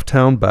a rough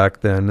town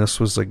back then.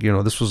 This was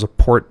this was a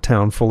port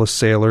town full of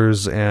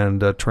sailors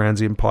and a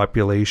transient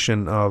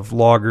population of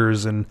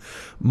loggers and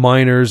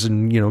miners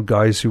and,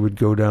 guys who would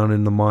go down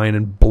in the mine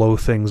and blow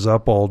things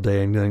up all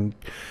day and then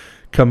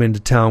come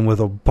into town with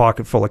a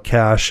pocket full of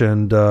cash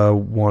and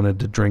wanted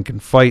to drink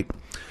and fight.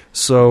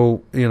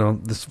 So,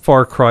 this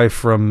far cry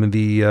from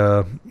the,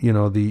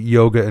 the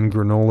yoga and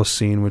granola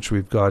scene, which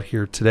we've got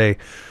here today.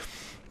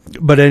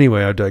 But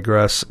anyway, I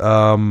digress.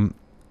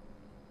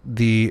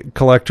 The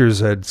Collectors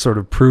had sort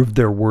of proved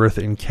their worth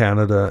in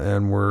Canada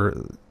and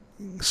were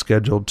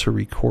scheduled to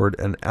record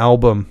an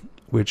album,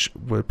 which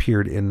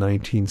appeared in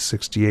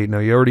 1968. Now,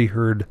 you already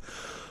heard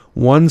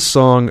one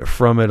song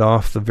from it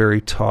off the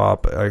very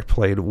top. I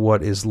played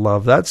What Is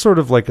Love. That's sort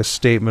of like a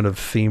statement of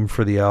theme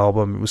for the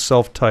album. It was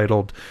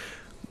self-titled.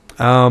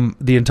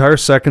 The entire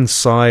second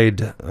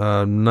side,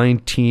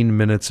 19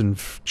 minutes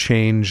and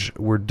change,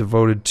 were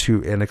devoted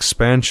to an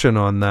expansion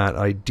on that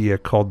idea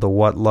called the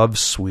What Love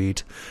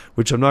Suite,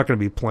 which I'm not going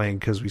to be playing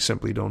because we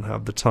simply don't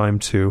have the time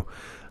to.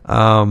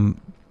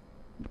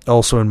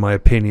 Also, in my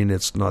opinion,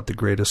 it's not the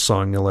greatest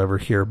song you'll ever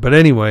hear. But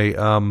anyway, you're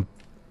going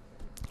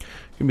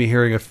to be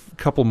hearing a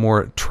couple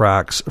more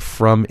tracks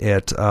from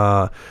it.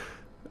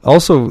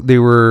 Also, they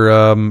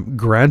were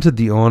granted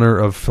the honor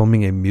of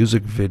filming a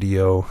music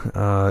video.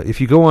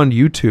 If you go on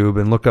YouTube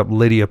and look up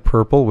Lydia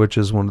Purple, which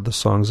is one of the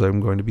songs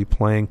I'm going to be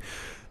playing,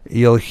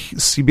 you'll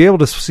be able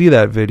to see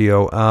that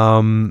video.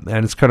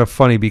 And it's kind of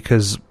funny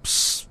because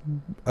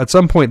at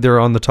some point they're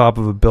on the top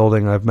of a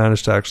building. I've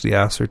managed to actually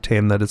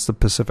ascertain that it's the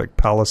Pacific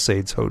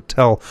Palisades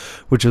Hotel,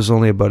 which is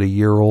only about a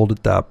year old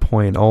at that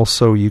point.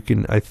 Also, you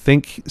can, I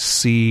think,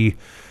 see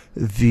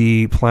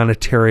the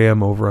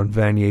planetarium over on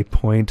Vanier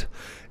Point.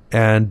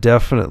 And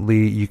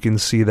definitely you can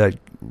see that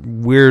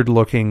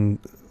weird-looking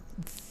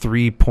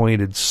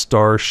three-pointed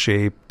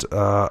star-shaped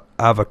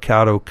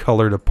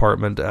avocado-colored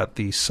apartment at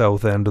the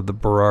south end of the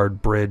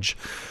Burrard Bridge.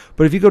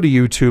 But if you go to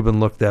YouTube and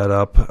look that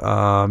up,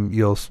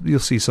 you'll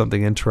see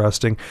something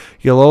interesting.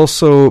 You'll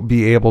also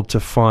be able to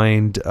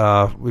find,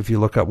 if you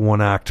look up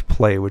One Act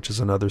Play, which is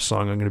another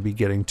song I'm going to be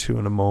getting to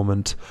in a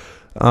moment,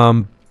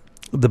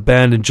 the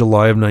band in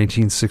July of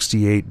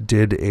 1968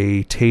 did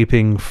a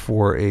taping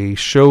for a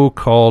show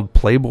called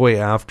Playboy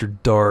After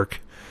Dark,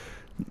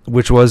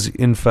 which was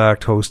in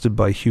fact hosted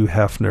by Hugh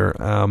Hefner.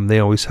 They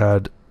always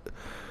had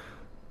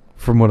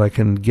from what I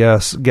can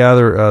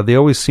gather, they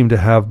always seem to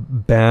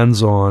have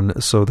bands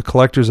on. So the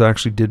Collectors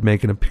actually did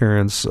make an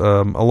appearance,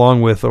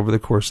 along with, over the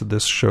course of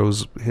this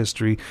show's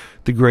history,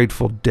 the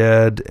Grateful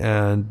Dead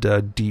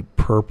and Deep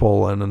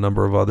Purple and a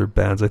number of other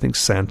bands. I think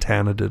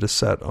Santana did a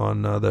set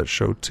on that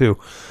show too.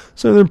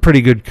 So they're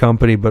pretty good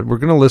company, but we're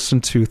going to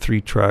listen to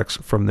 3 tracks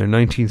from their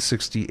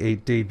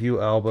 1968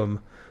 debut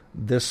album.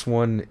 This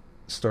one,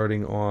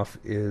 starting off,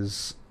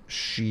 is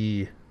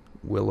She,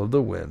 Will of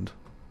the Wind.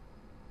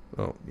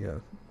 Oh, yeah.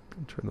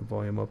 Turn the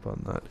volume up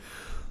on that.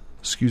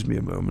 Excuse me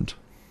a moment.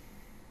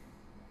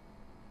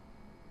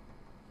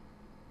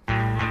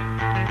 Ever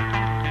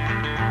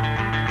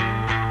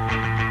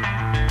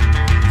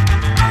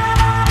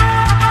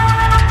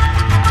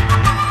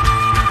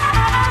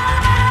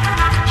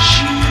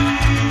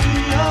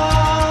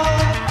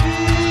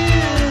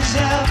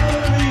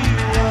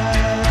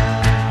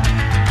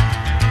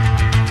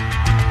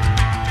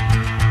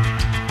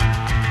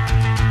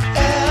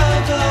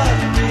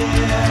near,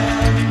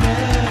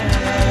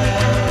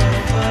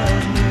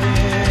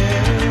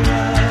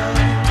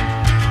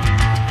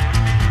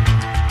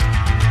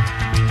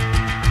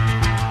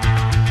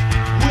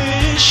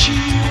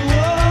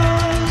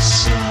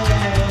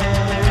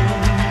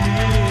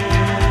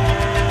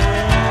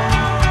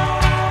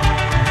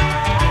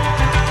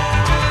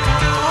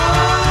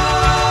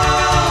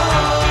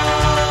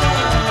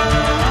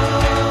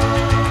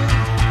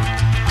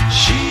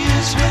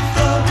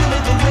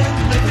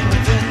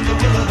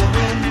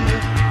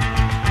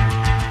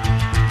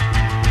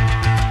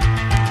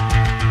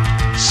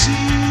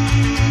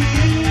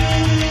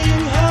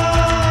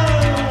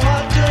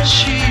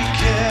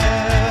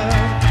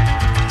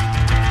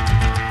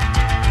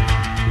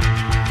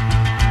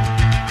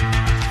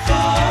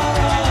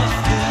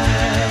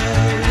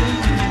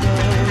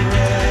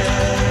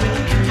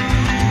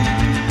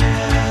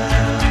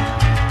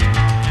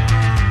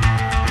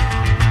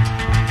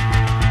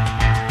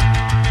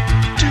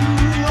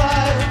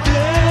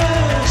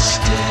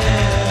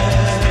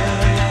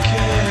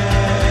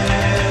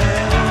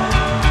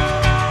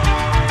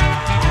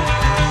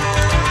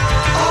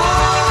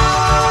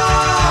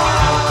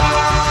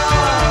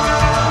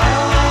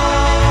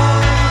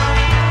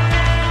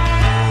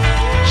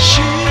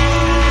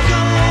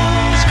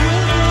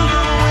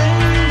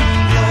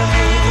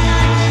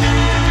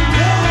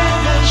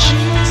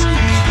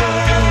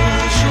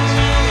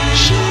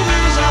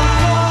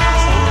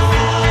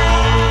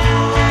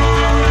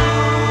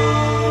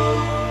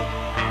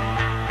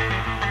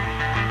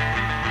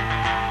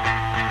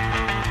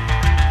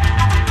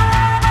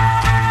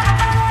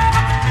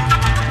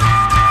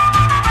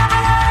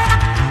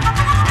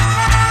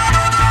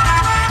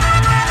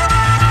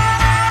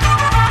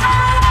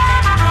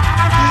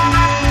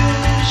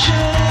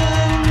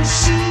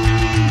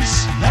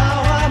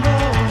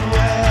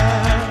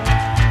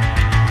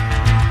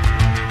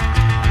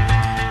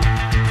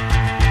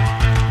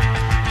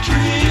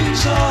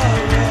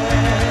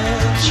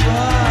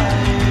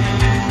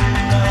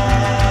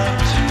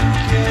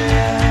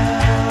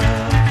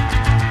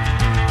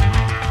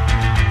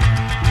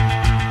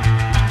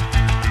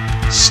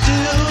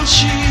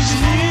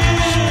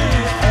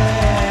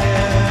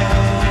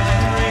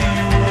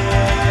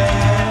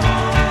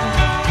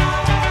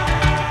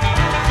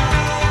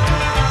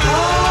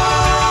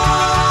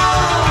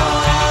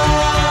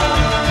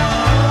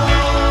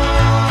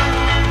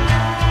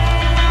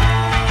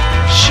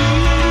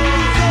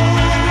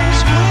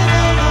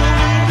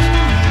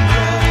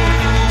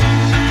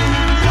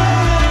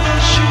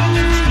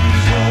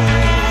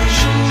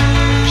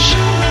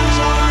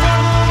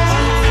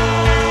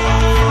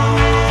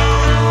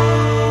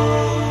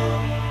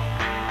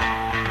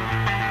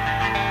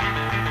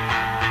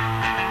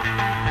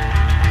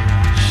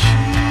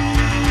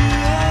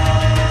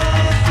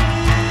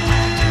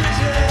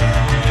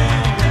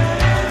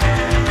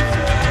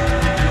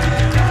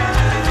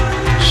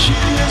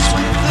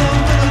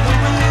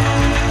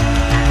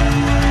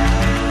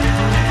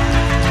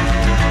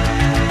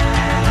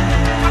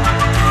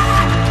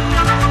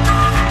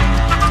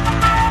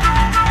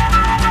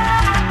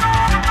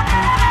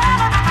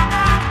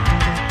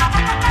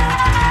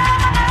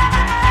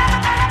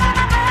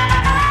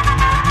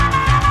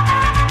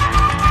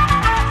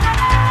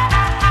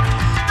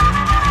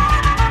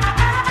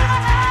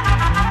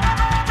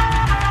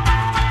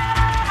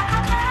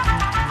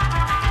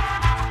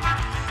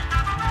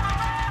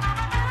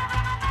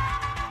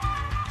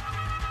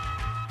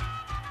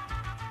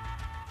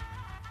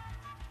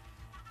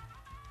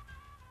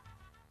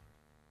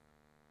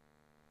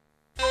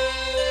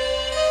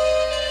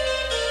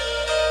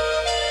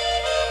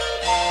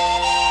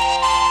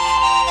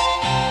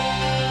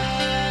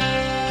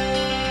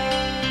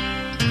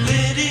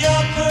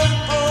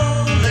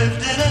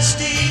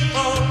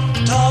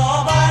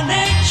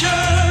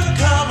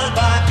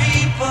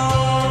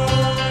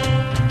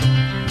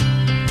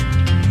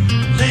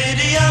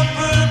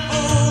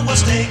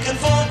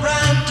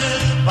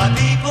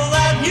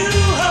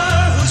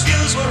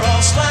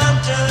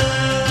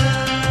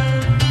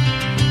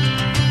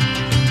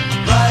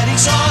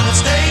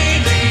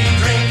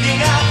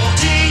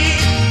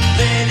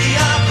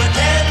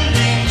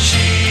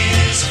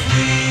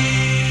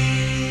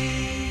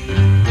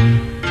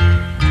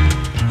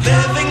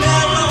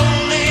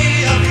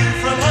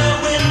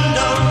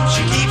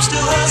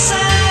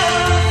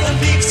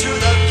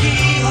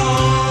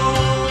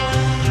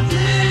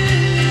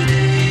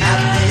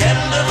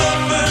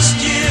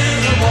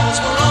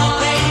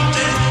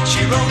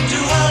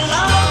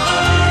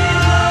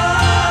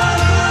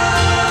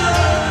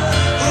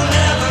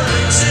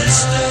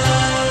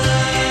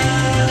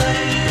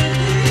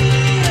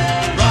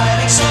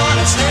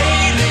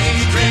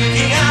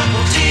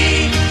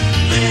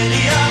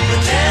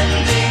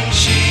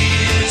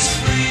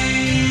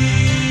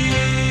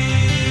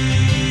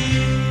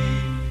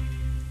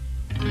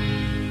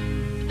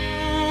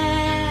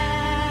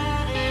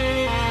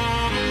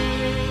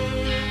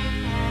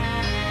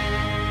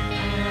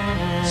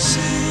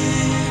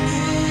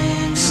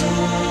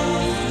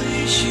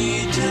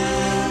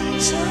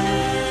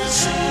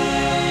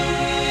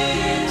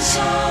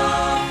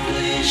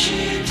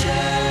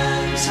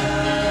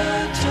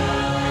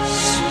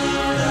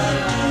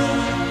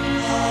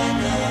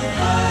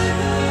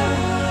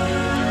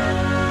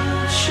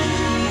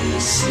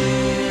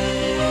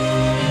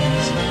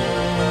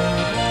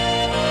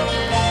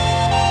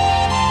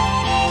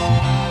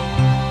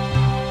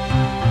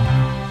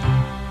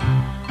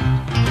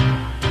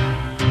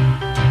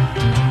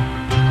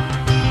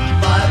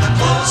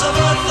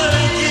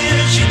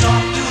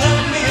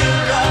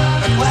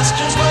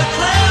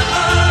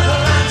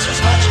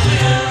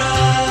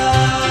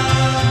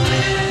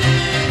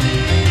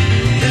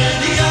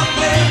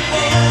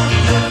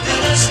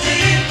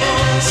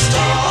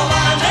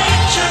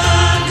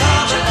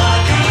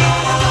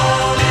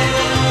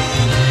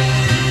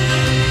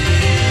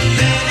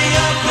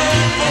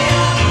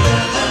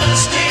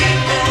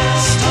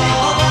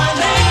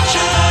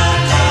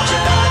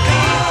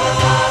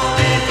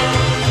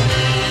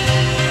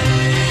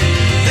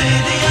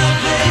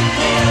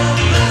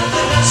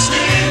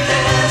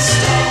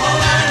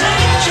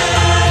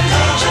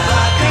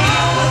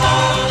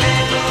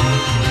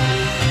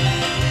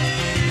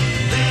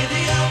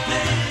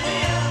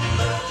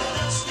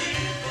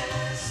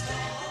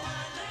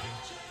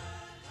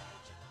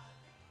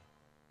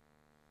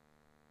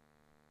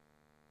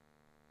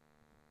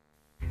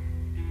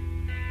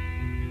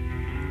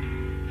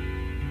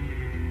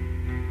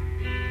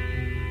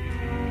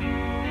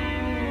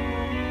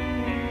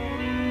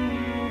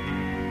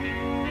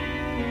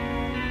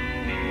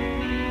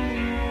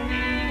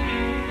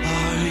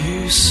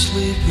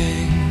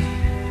 sleeping?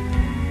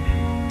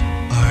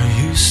 Are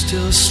you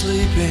still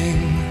sleeping?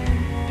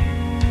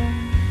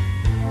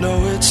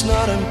 No, it's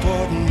not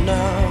important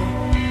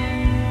now.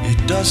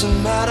 It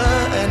doesn't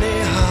matter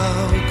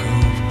anyhow.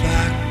 Go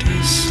back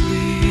to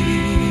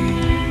sleep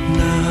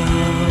now.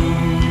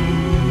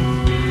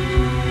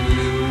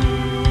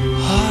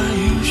 Are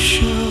you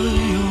sure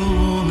you're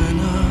warm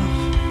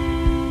enough?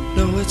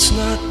 No, it's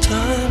not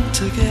time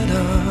to get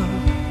up.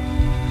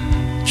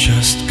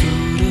 Just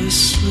go to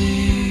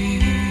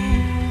sleep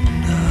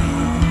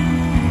now.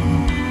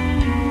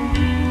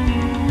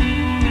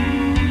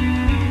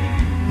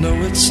 No,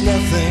 it's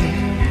nothing.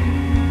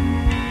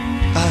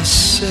 I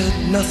said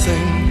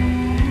nothing.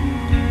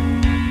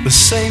 The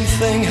same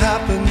thing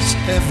happens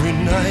every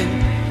night.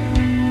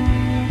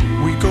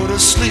 We go to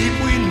sleep,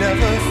 we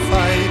never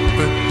fight.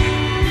 But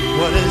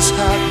what is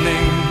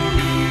happening?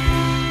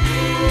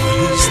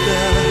 What is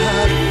there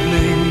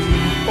happening?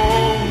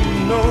 Oh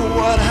no,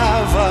 what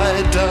have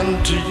I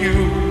done to you?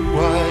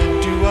 Why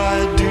do I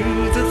do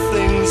the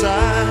things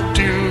I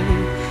do?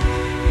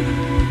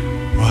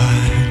 Why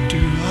do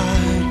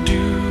I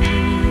do it?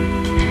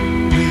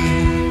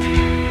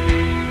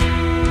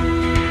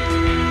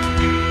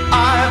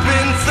 I've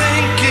been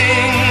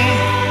thinking,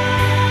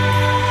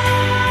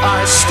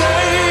 I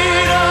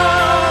stayed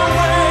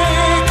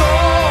awake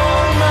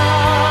all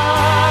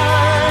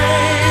night.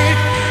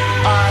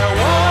 I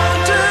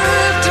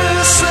wanted to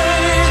say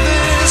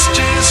this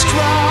just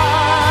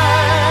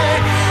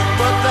right,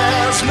 but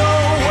there's no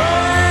way.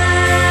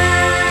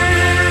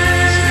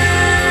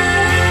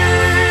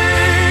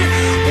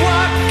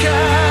 What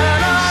can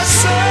I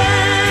say?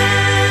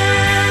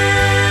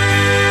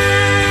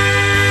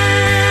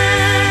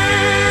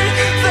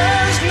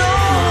 There's no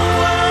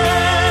way,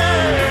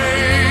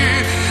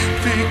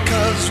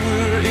 because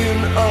we're in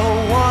a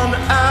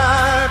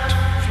one-act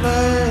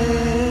play.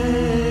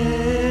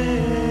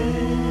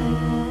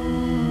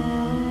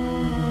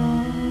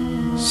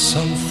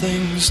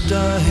 Something's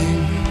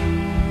dying.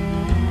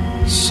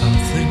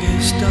 Something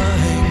is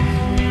dying.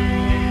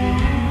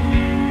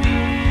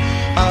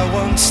 I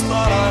once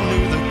thought I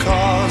knew the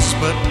cause,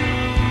 but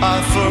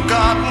I've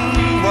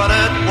forgotten what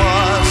it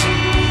was.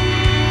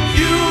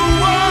 You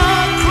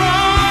were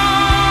crying.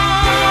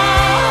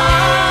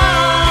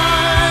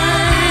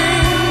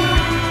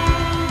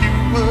 You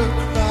were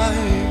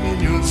crying in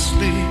your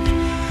sleep.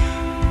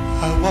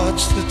 I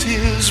watched the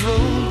tears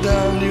roll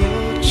down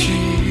your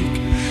cheek.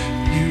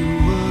 You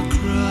were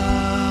crying.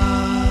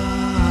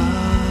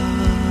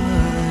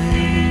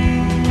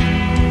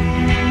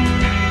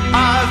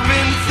 I've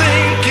been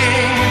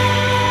thinking,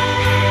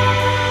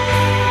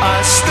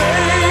 I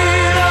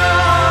stayed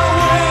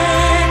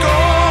awake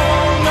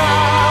all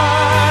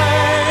night.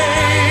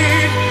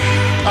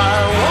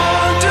 I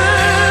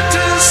wanted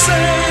to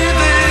say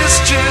this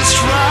just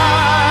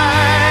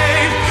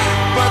right,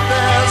 but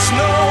there's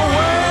no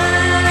way.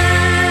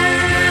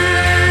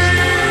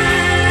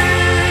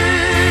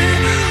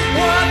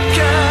 What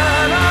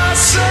can I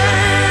say?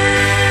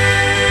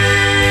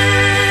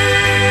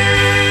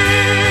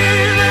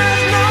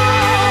 There's no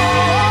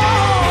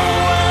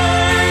way.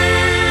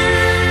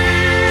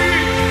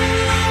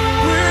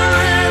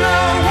 We're in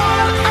a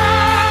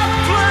one-act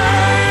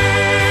play.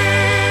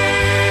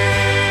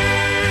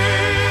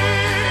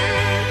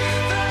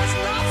 There's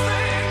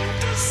nothing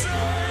to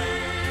say.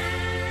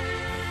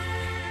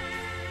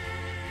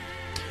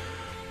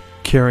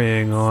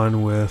 Carrying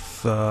on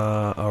with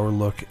our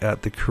look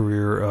at the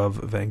career of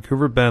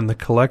Vancouver band The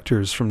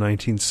Collectors from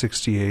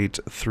 1968.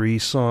 3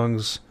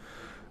 songs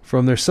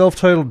from their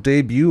self-titled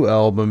debut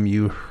album.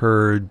 You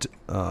heard...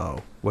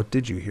 what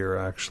did you hear,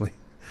 actually?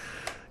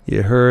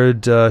 You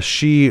heard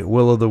She,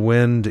 Will o' the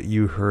Wind,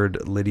 you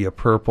heard Lydia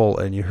Purple,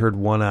 and you heard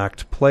One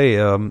Act Play.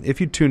 If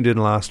you tuned in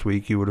last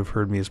week, you would have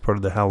heard me, as part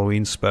of the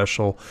Halloween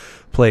special,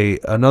 play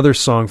another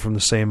song from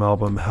the same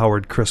album,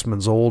 Howard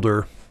Chrisman's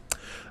Older.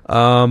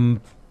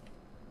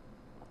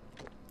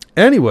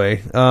 Anyway,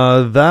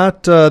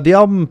 the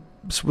album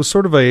was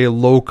sort of a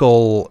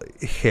local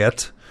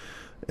hit.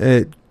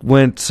 It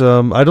went,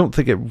 I don't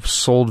think it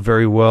sold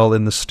very well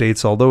in the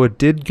States, although it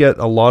did get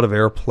a lot of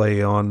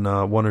airplay on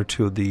one or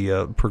two of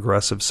the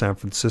progressive San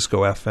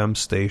Francisco FM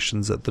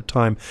stations at the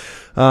time.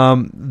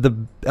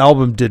 The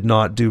album did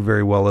not do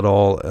very well at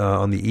all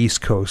on the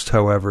East Coast,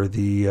 however.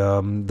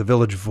 The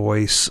Village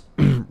Voice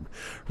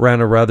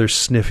ran a rather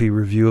sniffy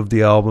review of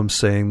the album,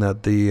 saying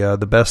that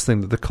the best thing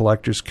that the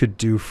Collectors could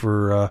do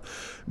for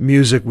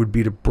music would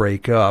be to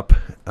break up.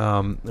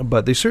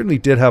 But they certainly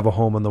did have a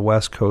home on the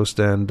West Coast,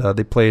 and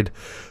they played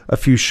a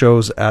few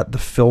shows at the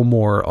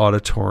Fillmore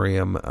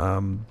Auditorium,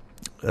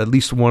 at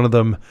least one of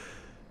them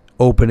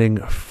opening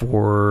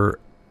for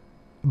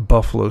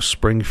Buffalo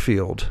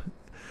Springfield.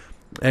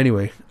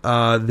 Anyway,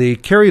 they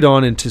carried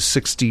on into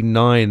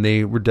 1969.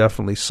 They were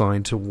definitely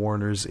signed to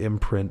Warner's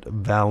imprint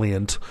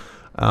Valiant,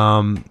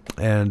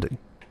 and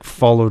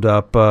followed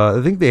up.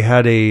 I think they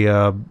had they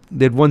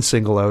had one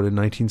single out in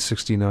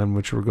 1969,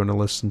 which we're going to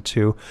listen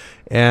to,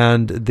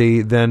 and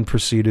they then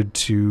proceeded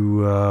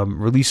to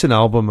release an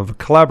album of a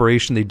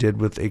collaboration they did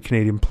with a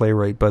Canadian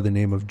playwright by the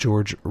name of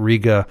George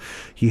Riga.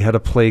 He had a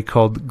play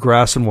called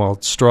Grass and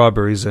Wild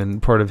Strawberries,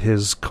 and part of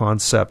his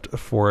concept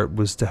for it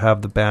was to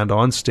have the band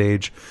on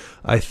stage,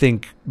 I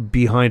think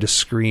behind a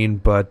screen,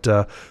 but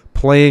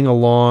playing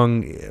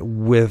along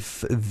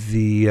with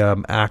the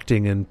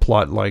acting and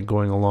plot line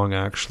going along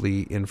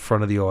actually in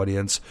front of the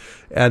audience,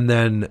 and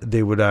then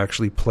they would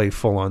actually play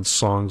full-on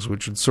songs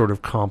which would sort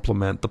of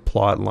complement the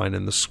plot line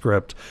and the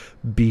script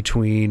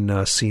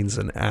between scenes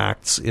and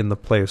acts in the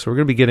play. So we're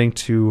going to be getting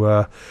to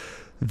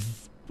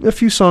a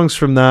few songs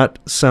from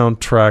that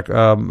soundtrack,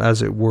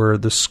 as it were,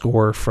 the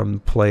score from the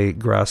play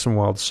Grass and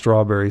Wild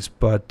Strawberries.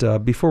 But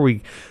before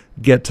we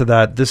get to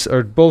that, this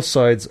are both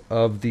sides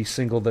of the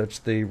single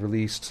that they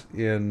released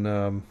in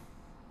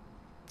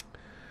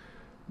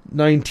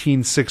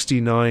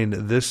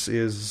 1969. This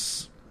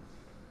is,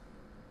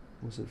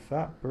 was it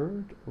Fat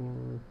Bird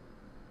or?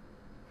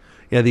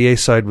 Yeah, the A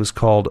side was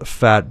called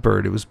Fat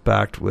Bird. It was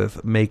backed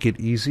with Make It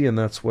Easy, and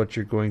that's what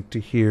you're going to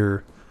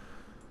hear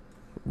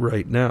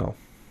right now.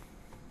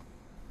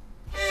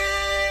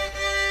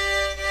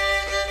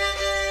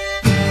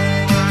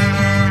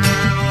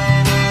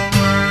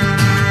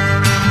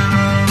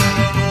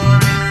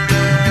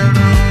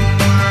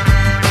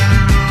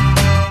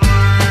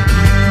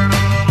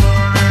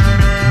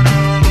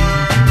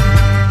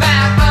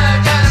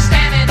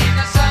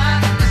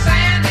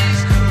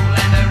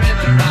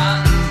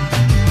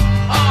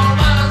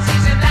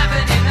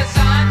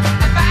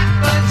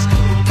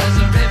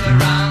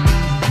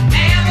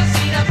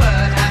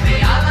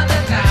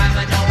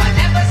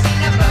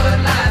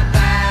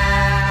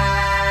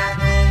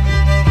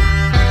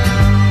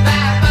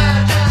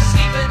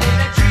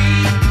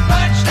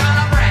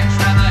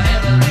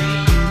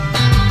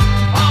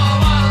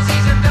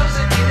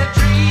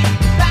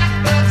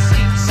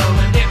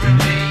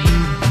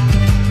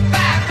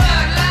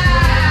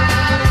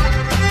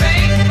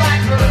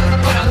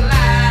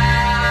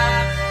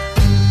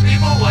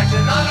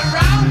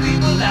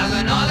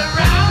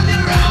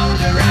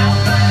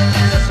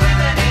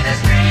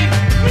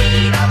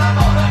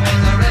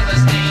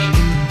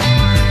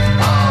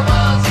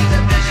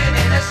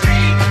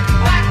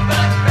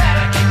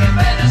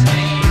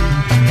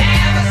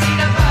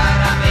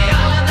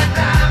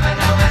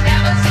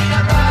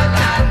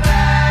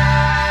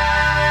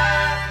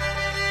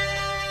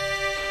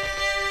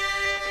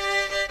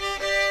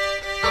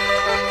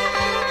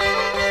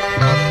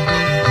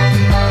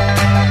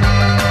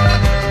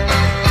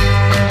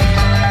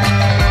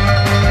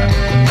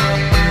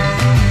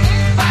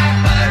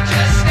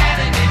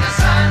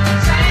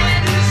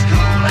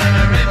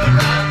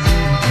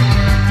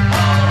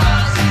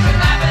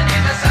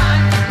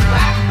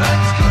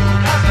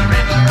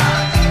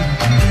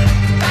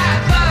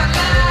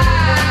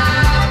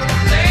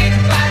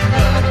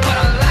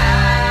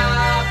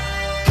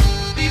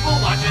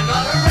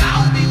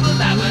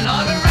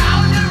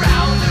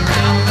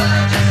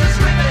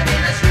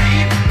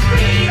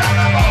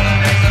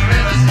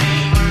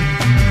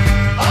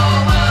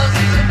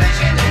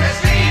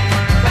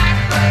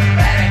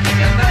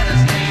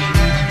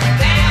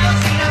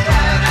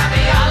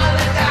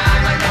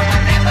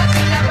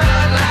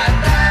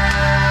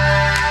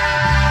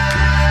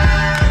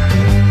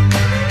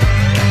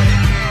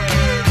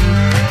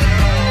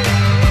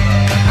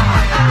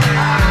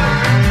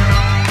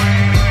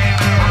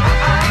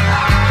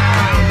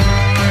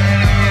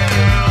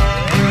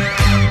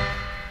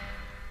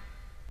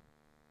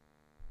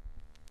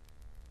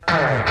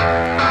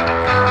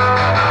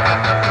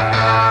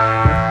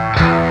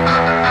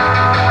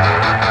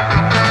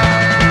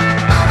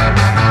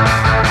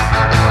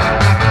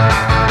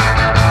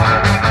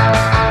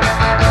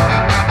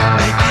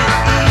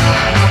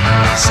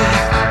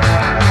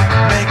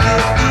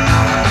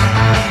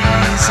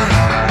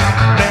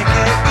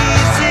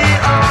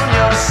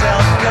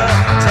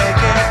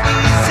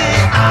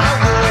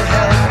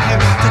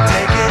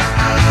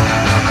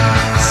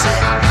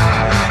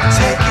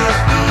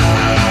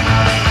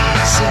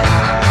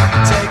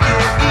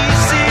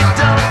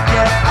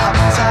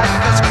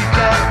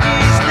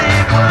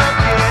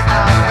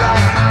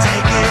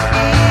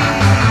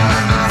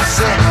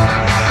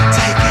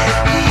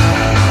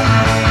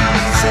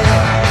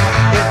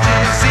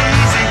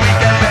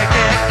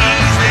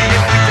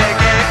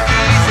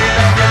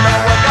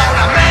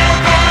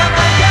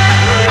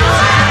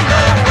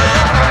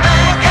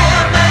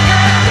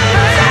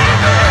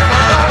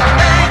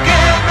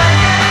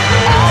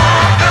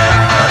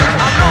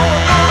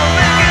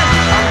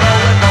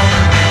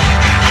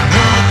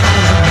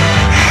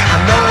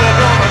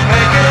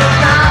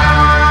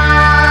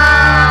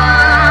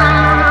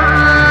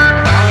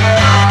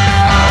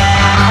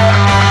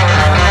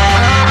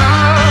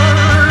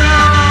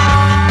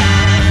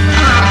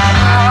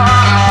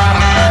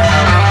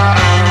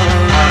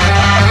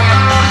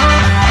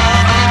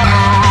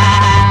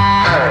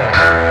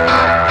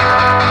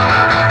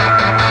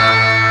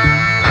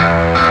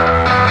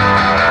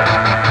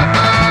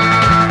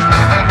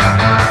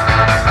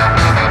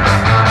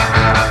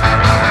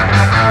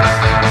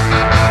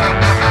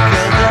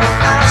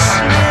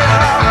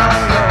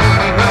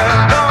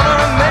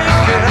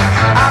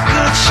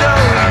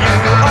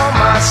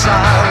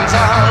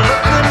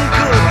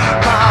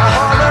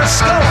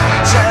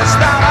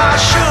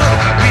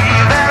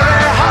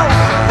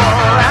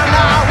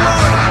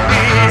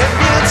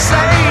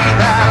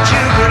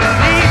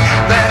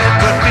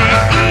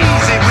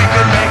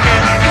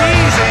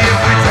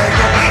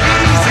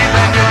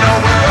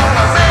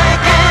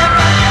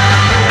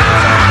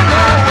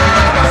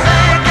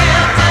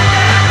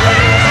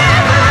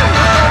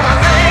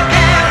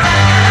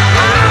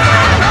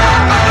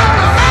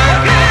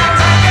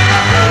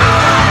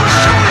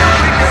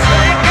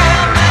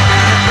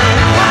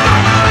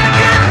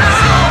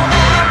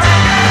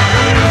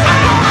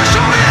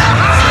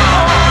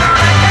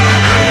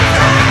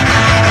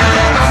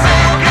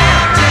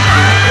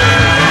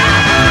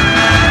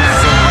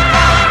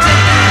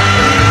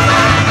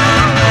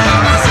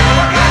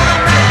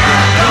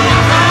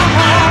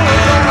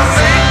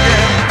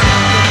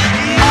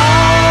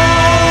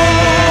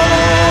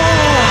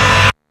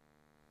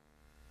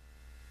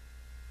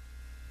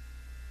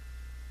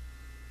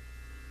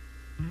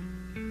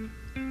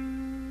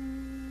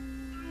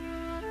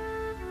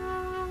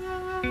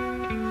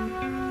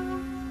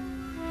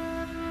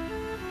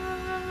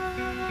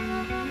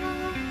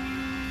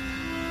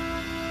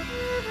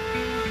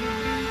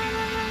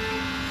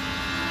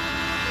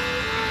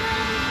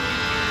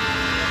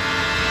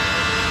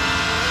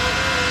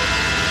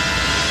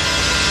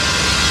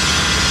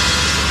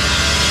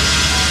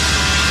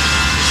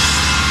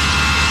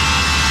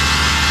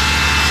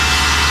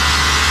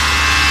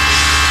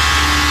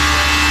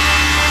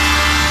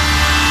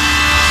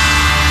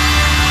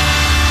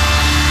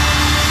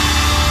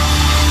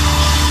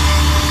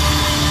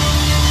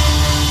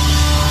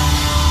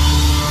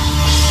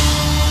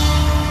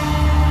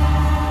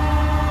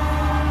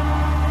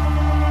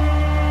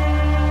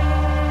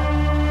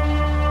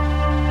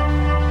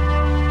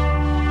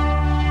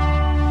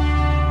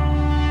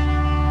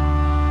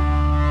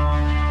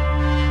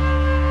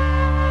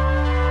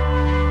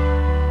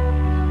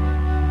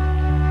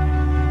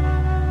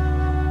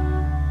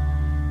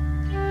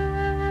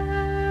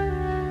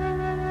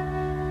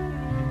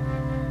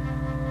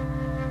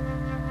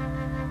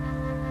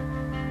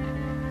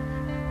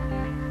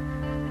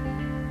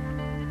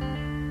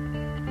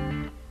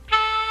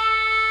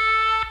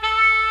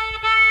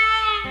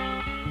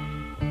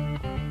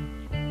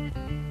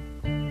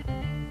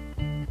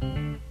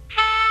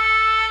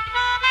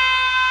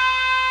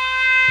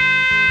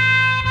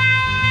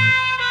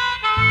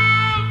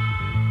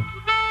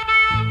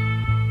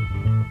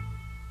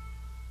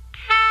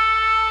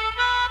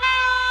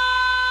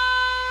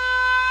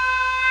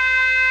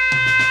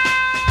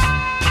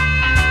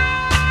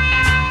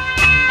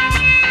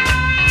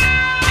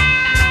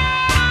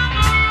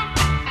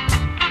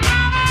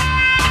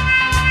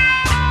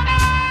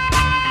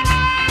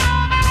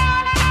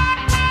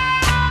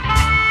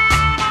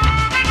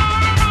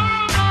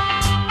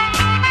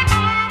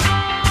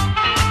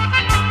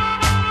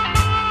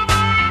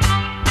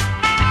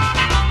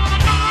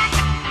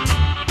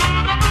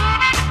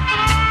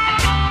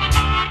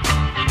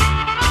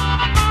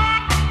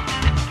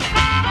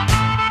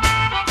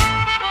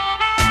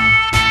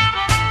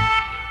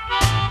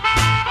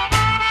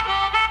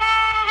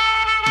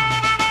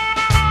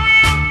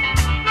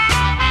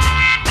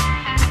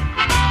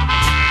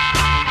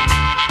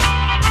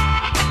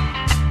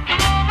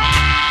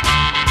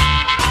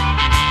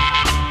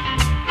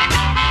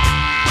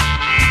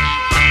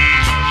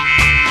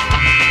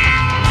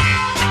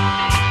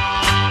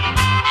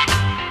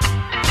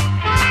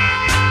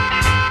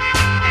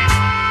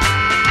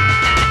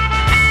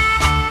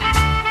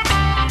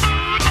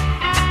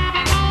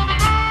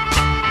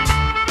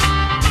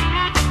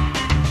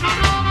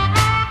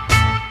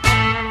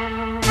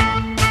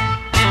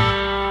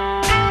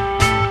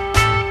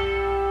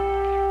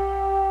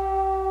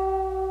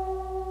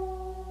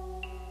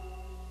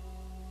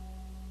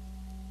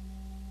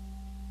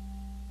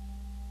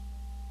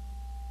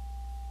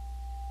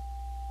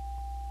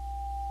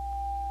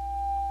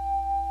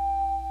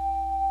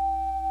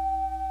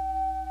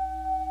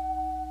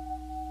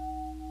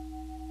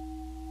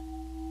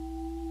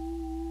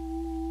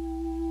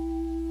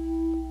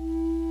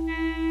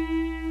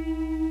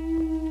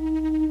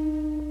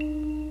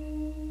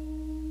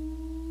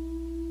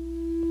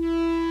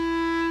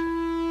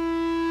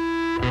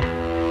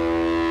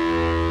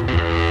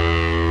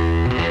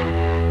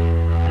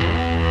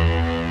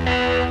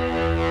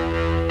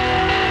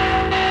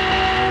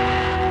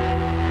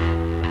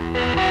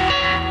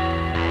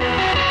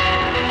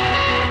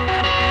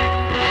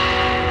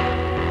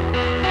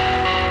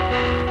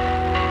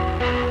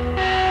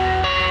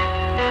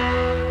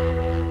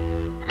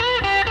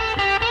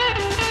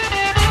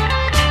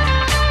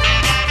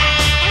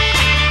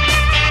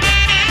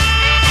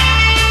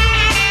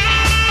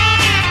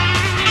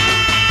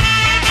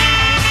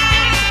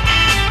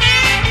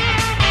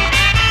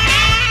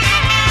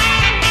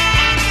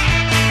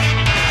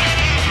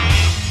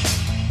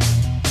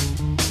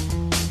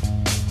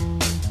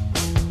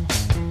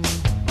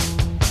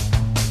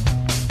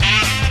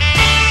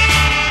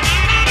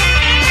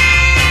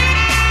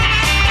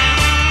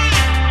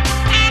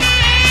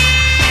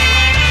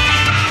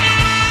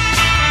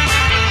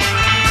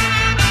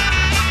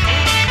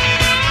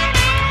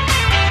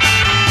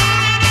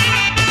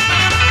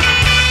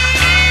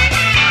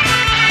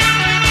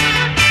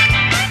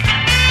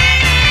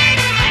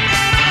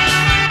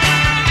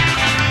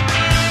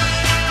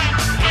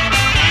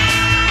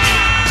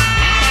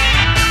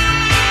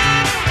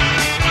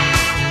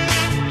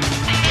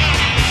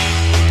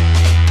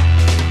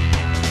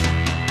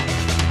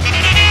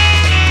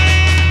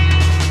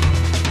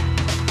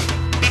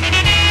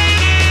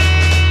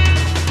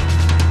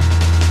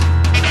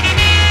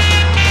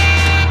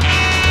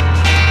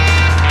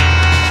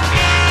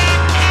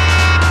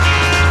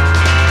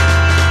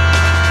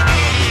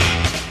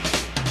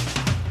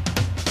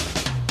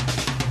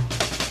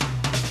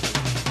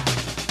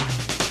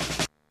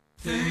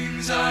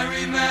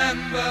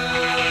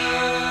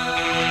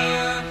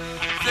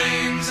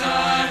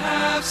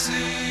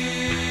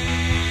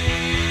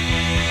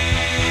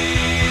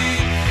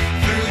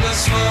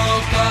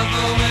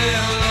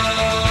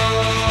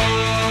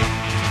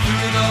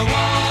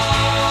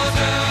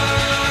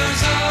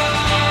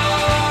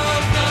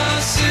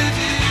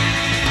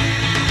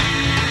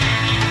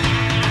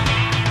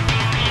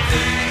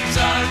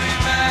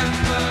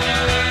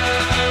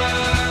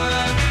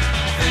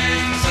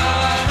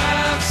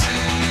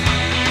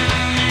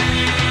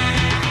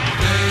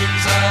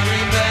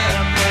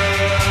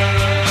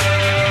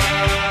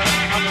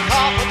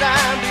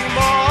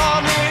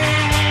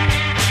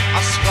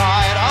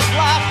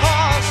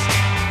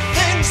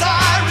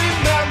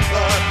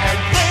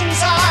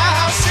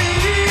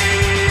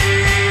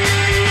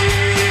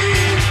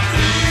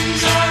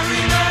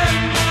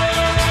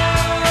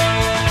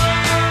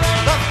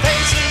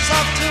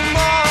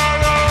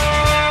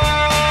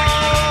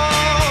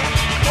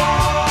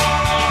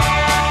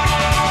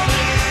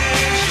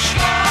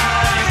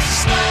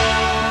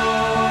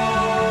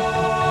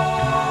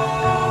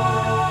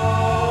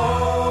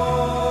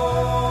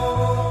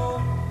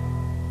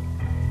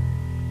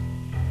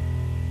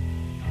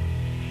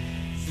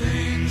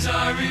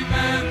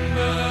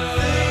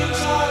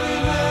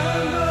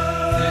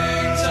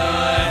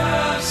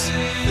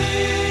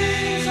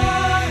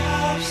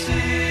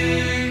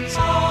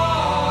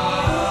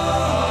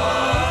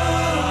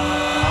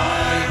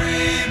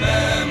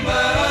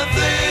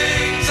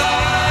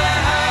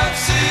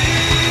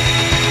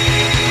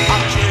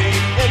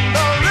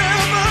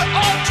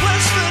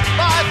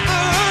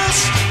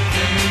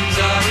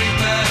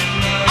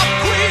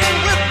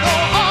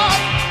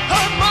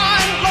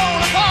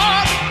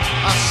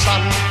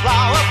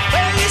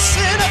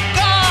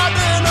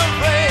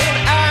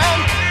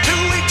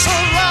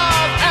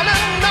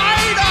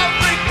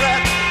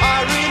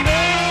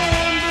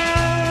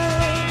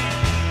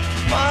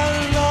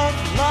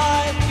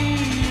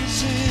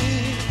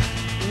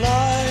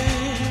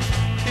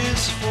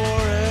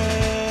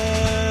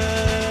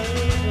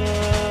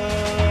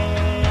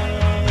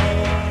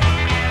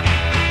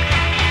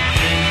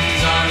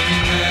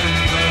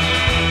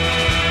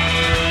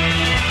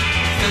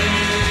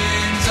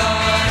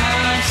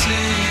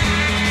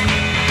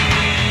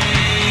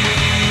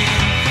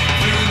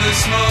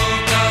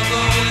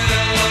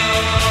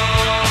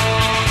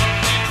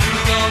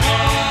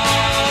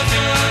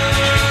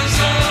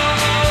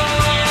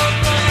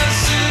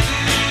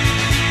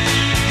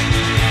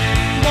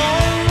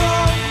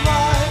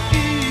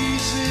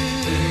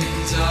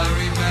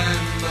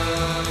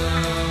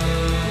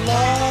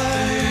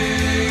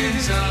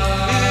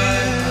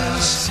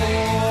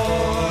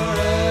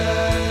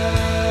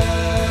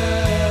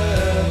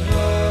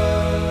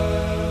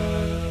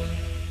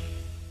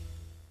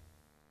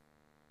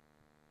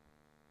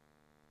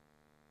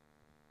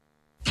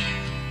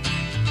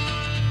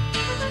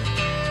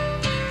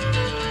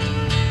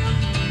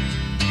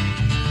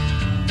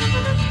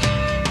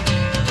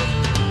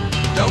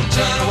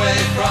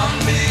 from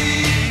me.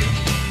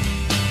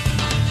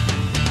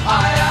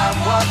 I am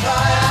what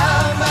I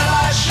am, and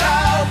I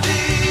shall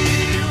be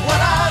what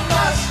I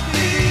must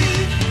be.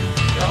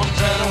 Don't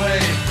turn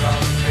away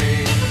from me.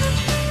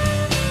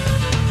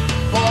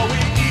 For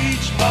we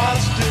each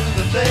must do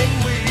the thing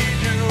we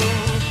do.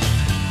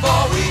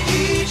 For we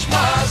each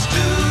must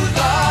do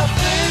the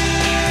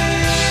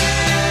thing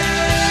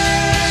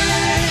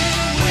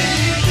we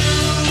do.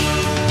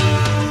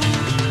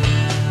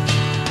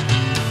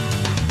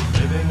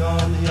 Living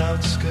on the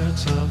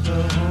outskirts of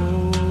the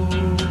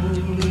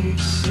holy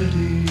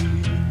city,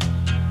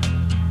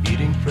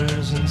 eating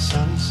prayers and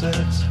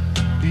sunsets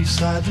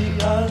beside the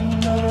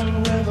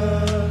unknown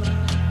river,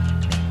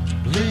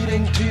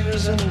 bleeding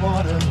tears in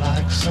water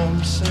like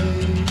some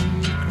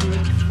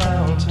sacred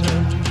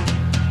fountain,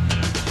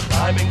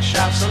 climbing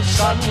shafts of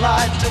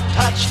sunlight to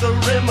touch the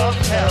rim of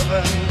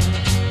heaven,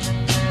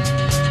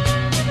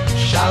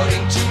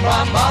 shouting to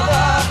my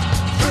mother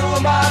through a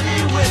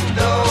muddy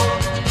window,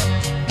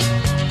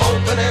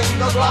 opening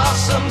the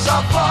blossoms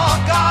of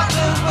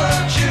forgotten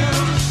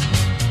virtues,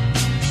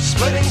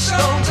 splitting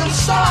stones in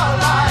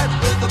starlight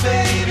with the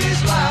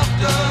baby's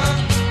laughter.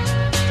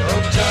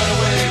 Don't turn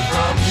away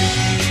from me.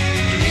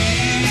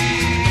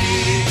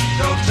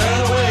 Don't turn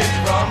away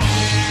from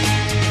me.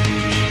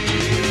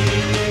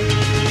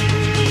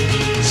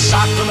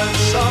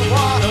 Sacraments of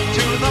water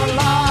to the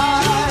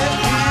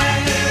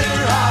light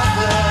here out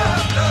there,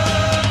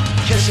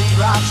 kissing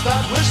grass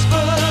that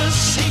whispers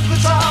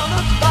secrets of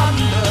the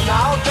thunder.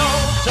 Now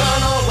don't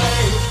turn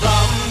away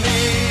from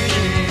me.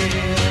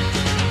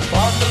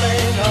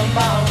 Fondling a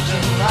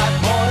mountain like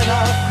morning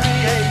of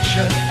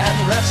creation, and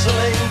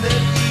wrestling the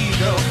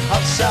ego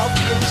of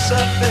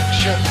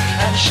self-crucifixion,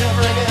 and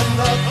shivering in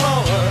the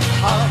glower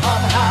of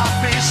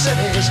unhappy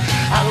cities,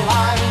 and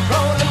lying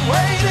prone and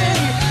waiting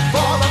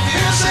for the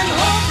piercing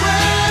hook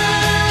ring.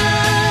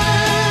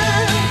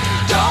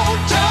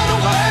 Don't turn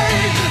away,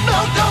 no,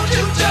 don't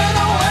you turn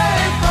away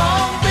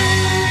from me.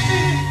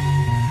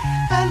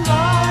 And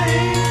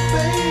lying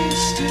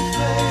face to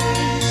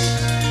face,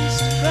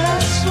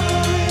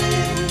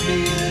 wrestling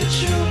the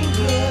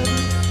children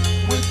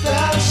with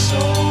their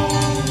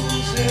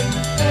souls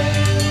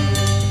impaled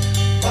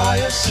by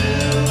a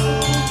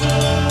silver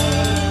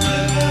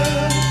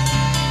ribbon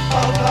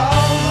of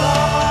our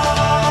love.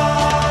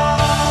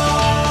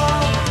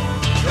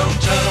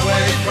 Don't turn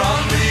away from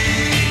me.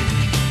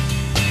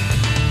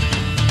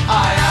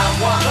 I am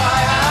what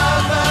I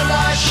am, and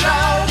I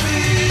shall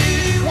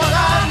be what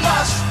I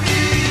must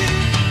be.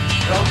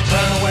 Don't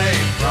turn away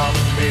from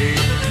me.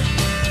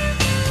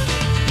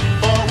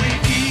 For we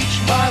each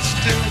must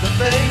do the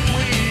thing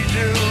we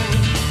do.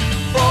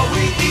 For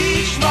we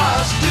each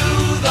must do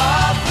the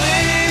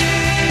thing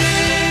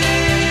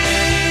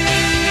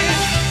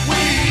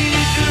we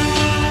do.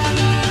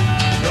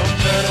 Don't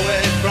turn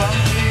away from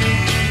me.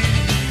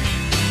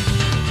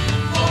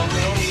 For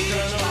we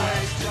each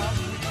must do the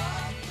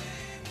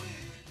thing we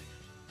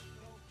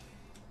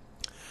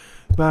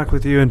do. Back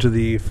with you into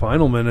the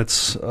final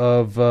minutes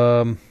of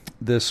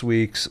this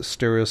week's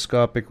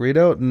Stereoscopic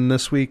Readout, and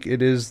this week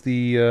it is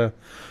the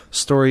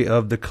story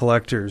of the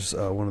Collectors,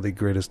 one of the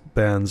greatest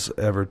bands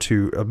ever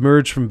to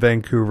emerge from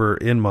Vancouver,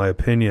 in my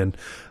opinion.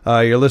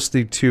 You're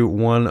listening to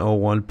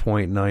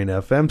 101.9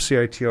 FM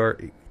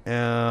CITR,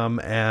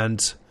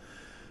 and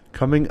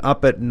coming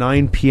up at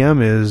 9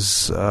 p.m.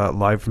 is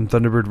live from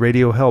Thunderbird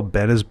Radio Hell.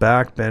 Ben is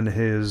back. Ben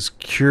is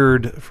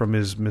cured from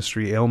his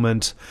mystery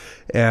ailment,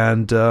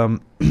 and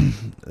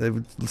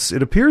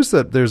it appears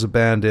that there's a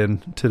band in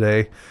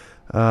today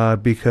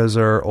because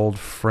our old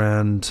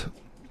friend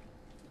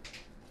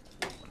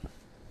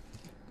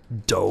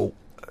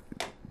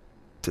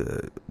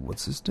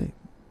what's his name?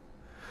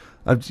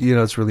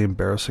 It's really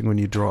embarrassing when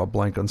you draw a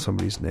blank on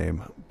somebody's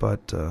name,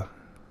 but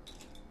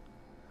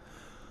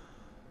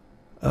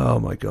oh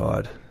my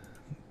God.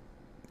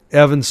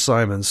 Evan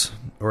Simmons,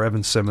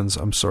 I'm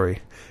sorry.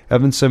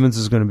 Evan Simmons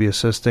is going to be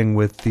assisting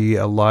with the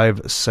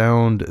live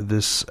sound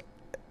this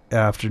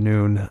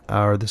afternoon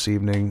or this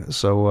evening,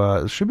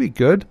 so it should be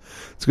good.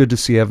 It's good to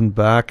see Evan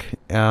back,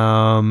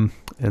 and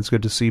it's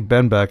good to see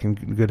Ben back in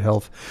good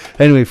health.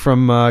 Anyway,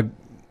 from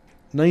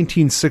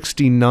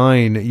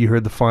 1969, you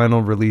heard the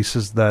final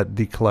releases that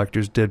the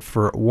Collectors did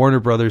for Warner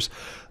Brothers.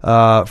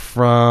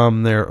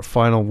 From their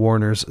final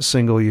Warner's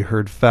single, you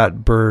heard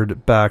Fat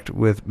Bird backed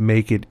with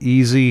Make It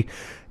Easy,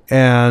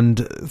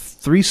 and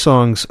 3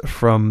 songs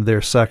from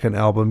their second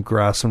album,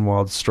 Grass and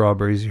Wild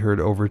Strawberries. You heard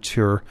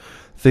Overture,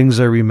 Things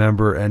I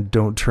Remember, and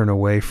Don't Turn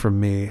Away From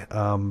Me.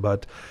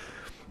 But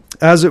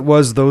as it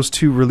was, those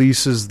 2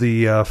 releases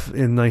in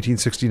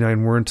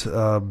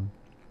 1969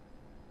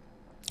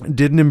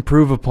 didn't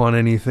improve upon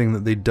anything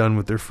that they'd done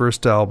with their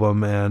first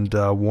album, and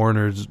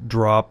Warner's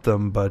dropped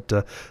them, but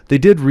they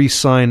did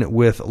re-sign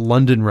with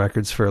London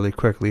Records fairly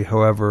quickly.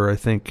 However, I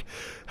think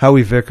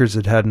Howie Vickers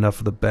had had enough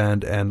of the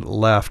band and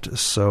left,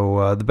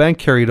 so the band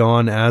carried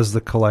on as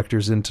the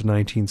Collectors into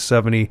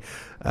 1970.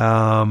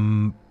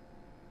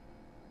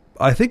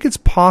 I think it's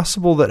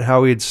possible that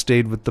Howie had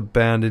stayed with the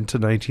band into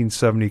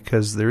 1970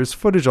 because there is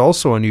footage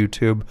also on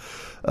YouTube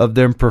of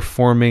them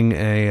performing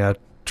a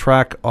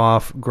track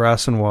off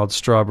Grass and Wild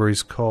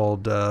Strawberries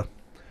called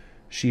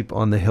Sheep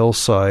on the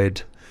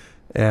Hillside.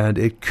 And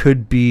it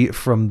could be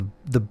from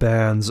the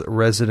band's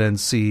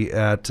residency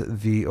at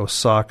the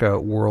Osaka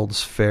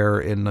World's Fair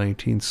in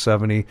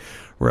 1970,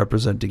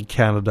 representing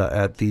Canada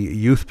at the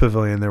Youth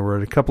Pavilion. There were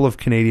a couple of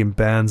Canadian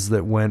bands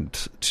that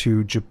went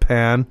to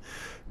Japan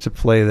to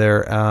play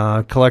there,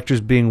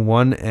 Collectors being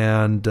one,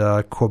 and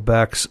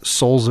Quebec's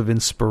Souls of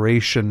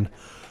Inspiration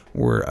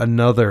were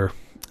another.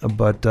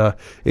 But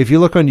if you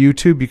look on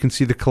YouTube, you can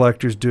see the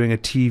Collectors doing a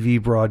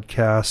TV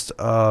broadcast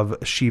of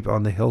Sheep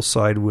on the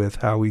Hillside with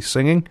Howie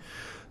singing.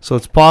 So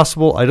it's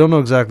possible. I don't know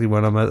exactly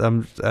when.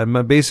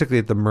 I'm basically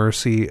at the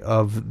mercy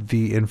of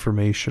the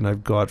information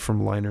I've got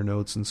from liner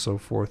notes and so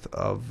forth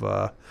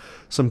of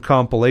some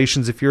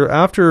compilations. If you're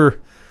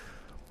after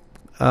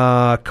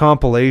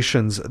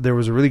compilations, there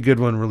was a really good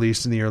one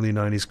released in the early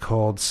 90s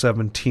called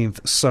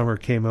 17th Summer,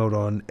 came out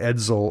on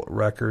Edsel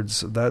Records.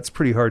 That's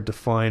pretty hard to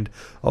find,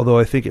 although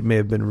I think it may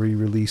have been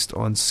re-released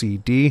on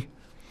CD.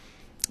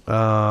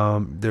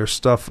 There's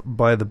stuff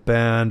by the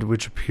band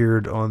which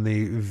appeared on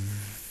the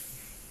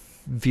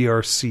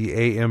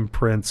VRCA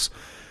imprints,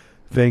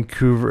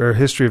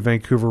 History of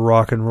Vancouver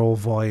Rock and Roll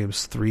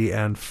Volumes 3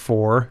 and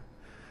 4.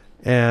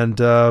 And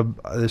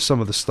there's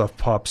some of the stuff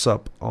pops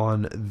up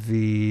on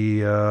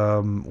the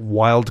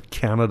Wild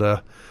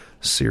Canada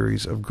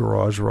series of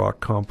garage rock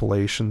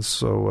compilations.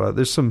 So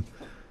there's some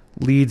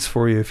leads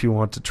for you if you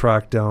want to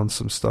track down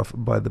some stuff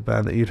by the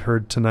band that you'd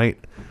heard tonight.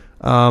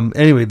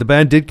 Anyway, the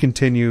band did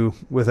continue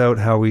without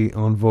Howie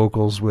on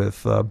vocals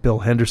with Bill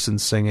Henderson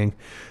singing.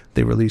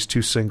 They released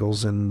 2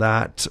 singles in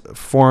that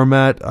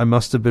format. I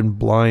Must Have Been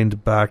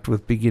Blind, backed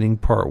with Beginning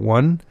Part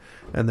 1.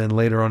 And then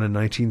later on in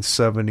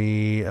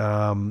 1970,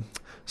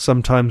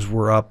 Sometimes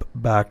We're Up,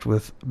 backed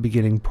with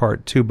Beginning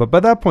Part 2. But by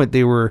that point,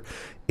 they were,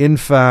 in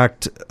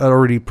fact,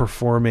 already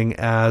performing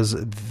as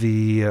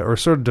the, or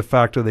sort of de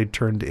facto, they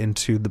turned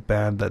into the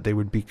band that they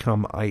would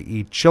become,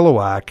 i.e.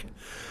 Chilliwack.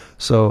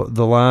 So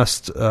the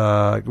last,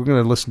 we're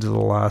going to listen to the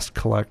last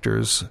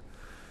Collectors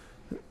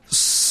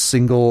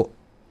single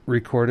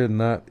recorded, and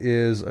that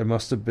is I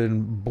Must Have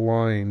Been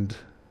Blind.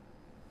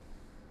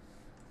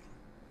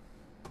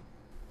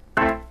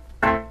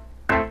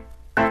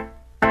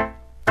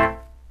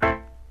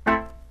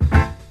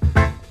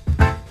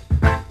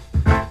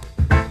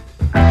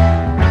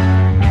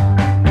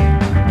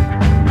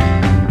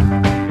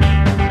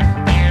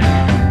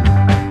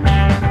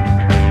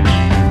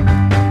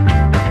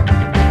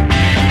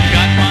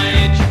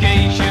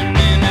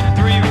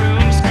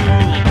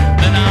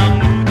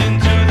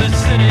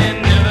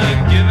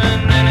 Never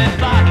given any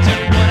thought to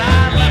what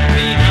I left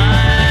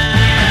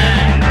behind.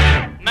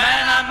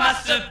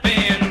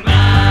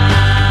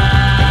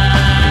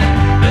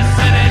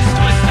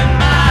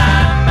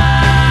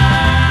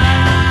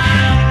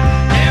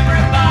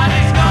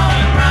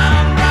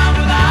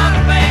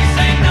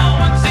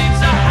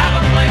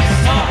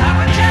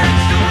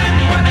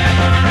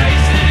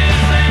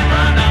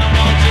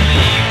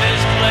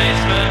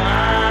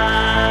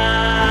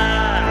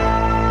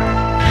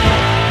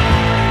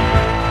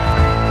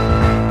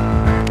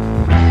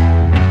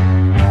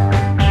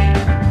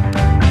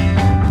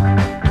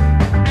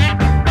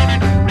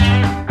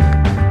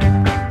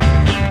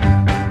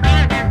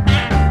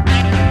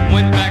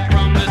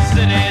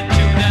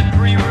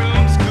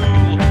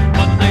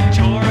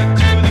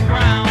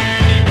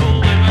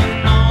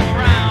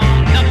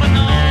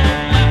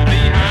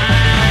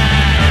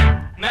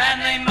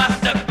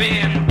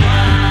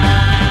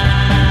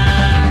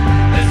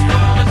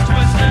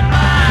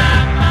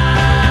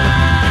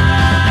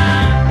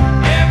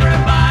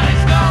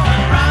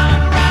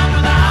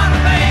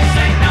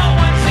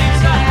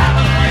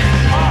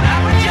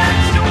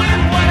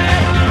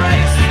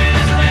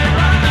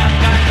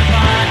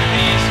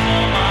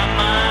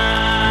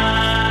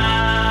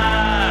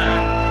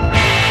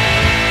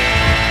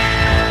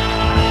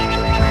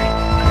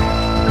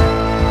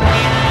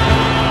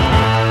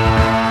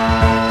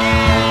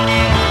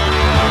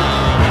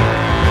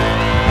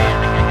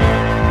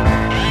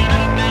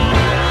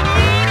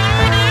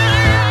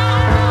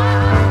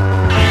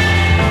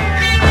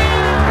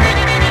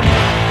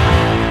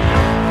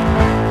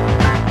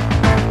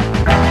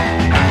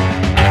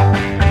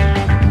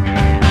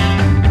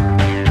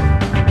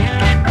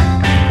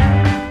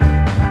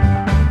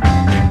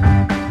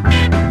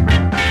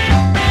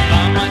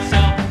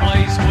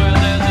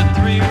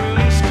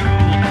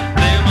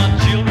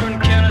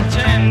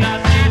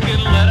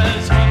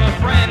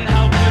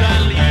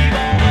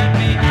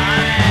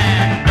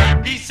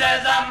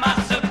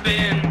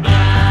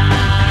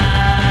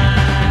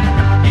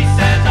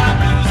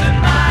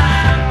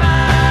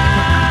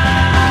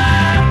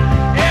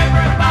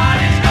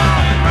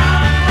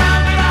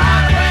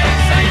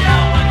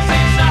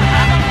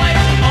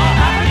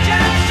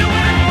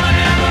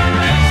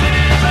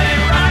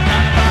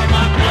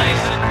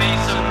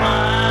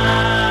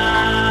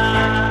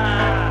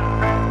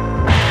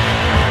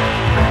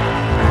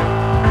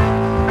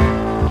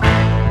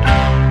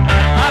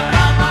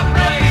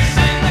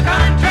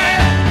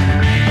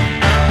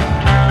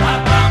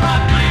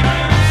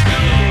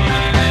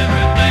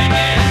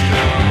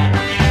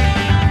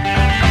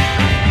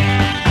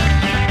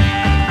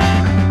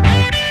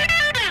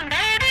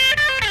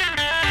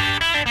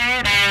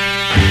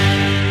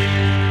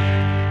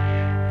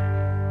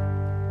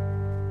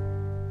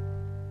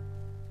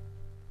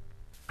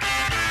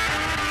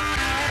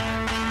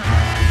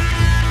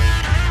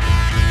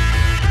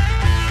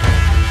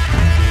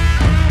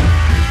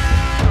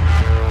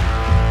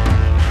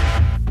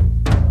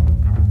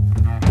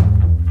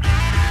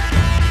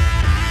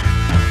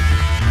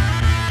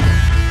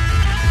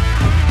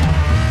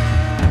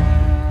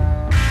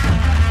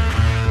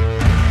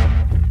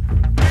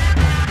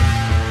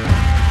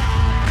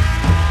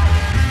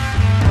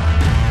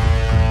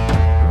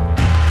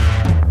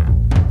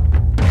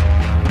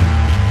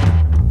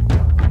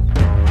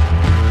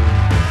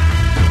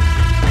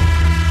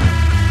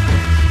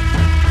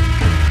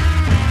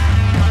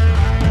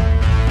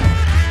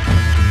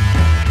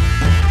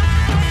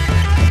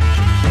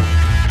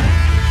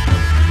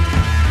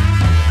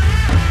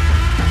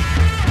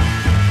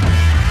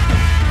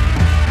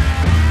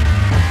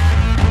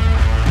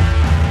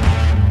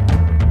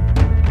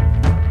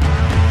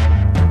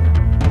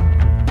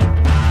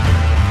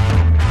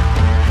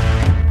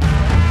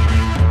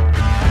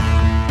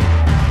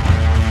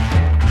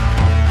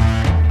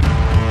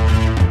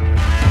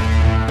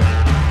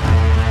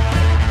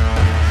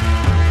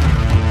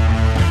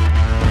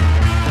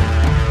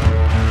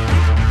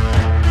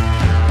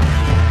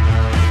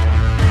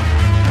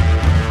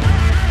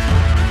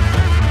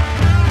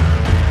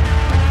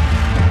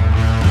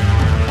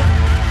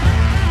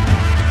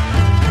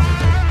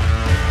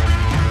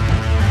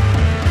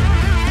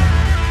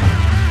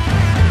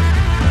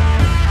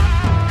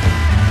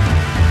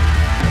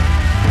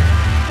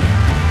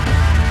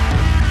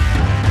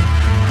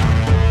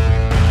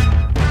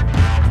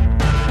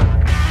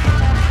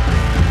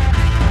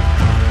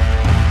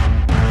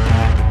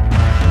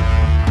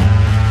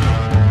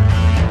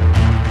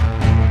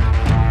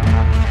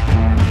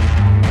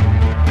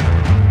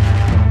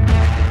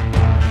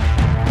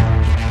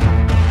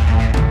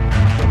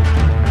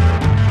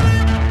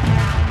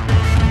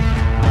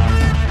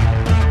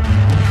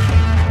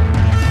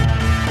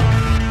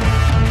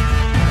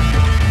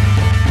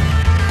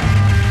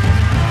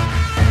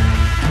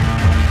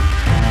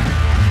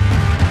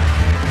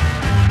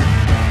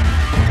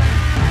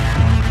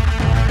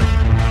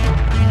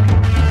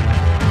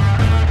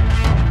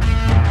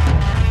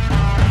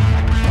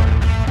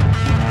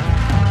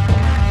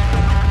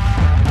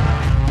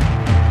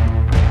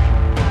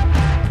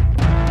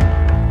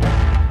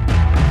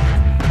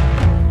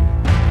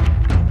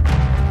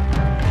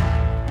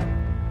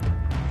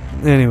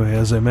 Anyway,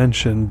 as I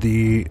mentioned,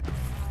 the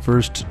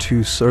first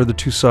two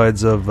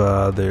sides of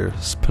their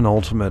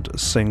penultimate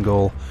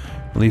single,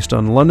 released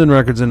on London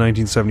Records in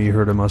 1970, you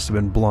heard I Must Have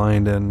Been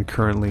Blind, and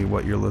currently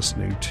what you're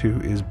listening to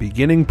is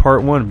Beginning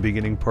Part 1.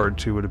 Beginning Part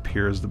 2 would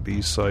appear as the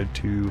B-side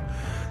to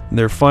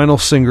their final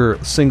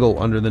single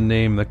under the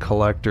name The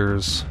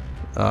Collectors.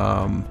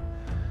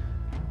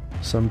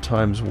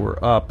 Sometimes We're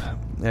Up.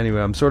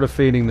 Anyway, I'm sort of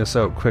fading this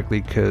out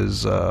quickly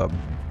because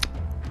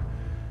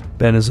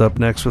Ben is up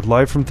next with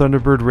Live from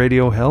Thunderbird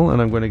Radio Hell,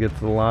 and I'm going to get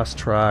to the last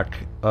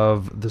track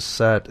of the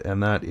set,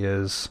 and that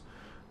is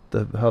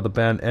how the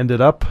band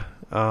ended up.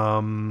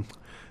 When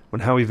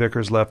Howie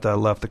Vickers left, that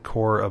left the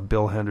core of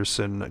Bill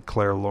Henderson,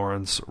 Claire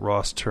Lawrence,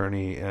 Ross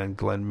Turney, and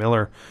Glenn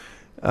Miller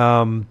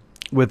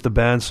with the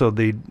band. So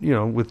they,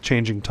 with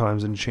changing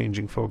times and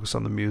changing focus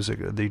on the music,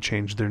 they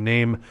changed their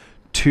name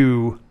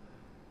to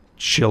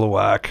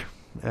Chilliwack,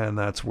 and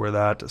that's where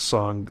that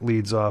song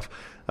leads off.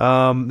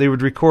 They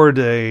would record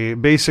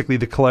basically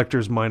the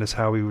Collectors minus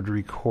Howie would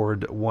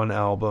record one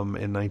album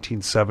in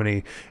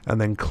 1970,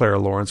 and then Claire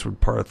Lawrence would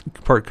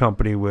part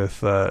company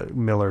with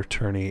Miller,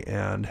 Turney,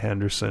 and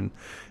Henderson.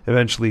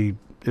 Eventually,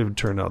 it would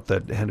turn out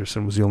that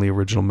Henderson was the only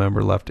original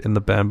member left in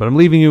the band. But I'm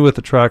leaving you with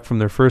a track from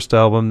their first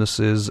album. This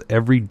is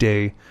Every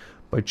Day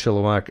by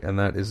Chilliwack, and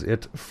that is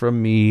it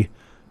from me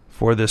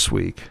for this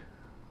week.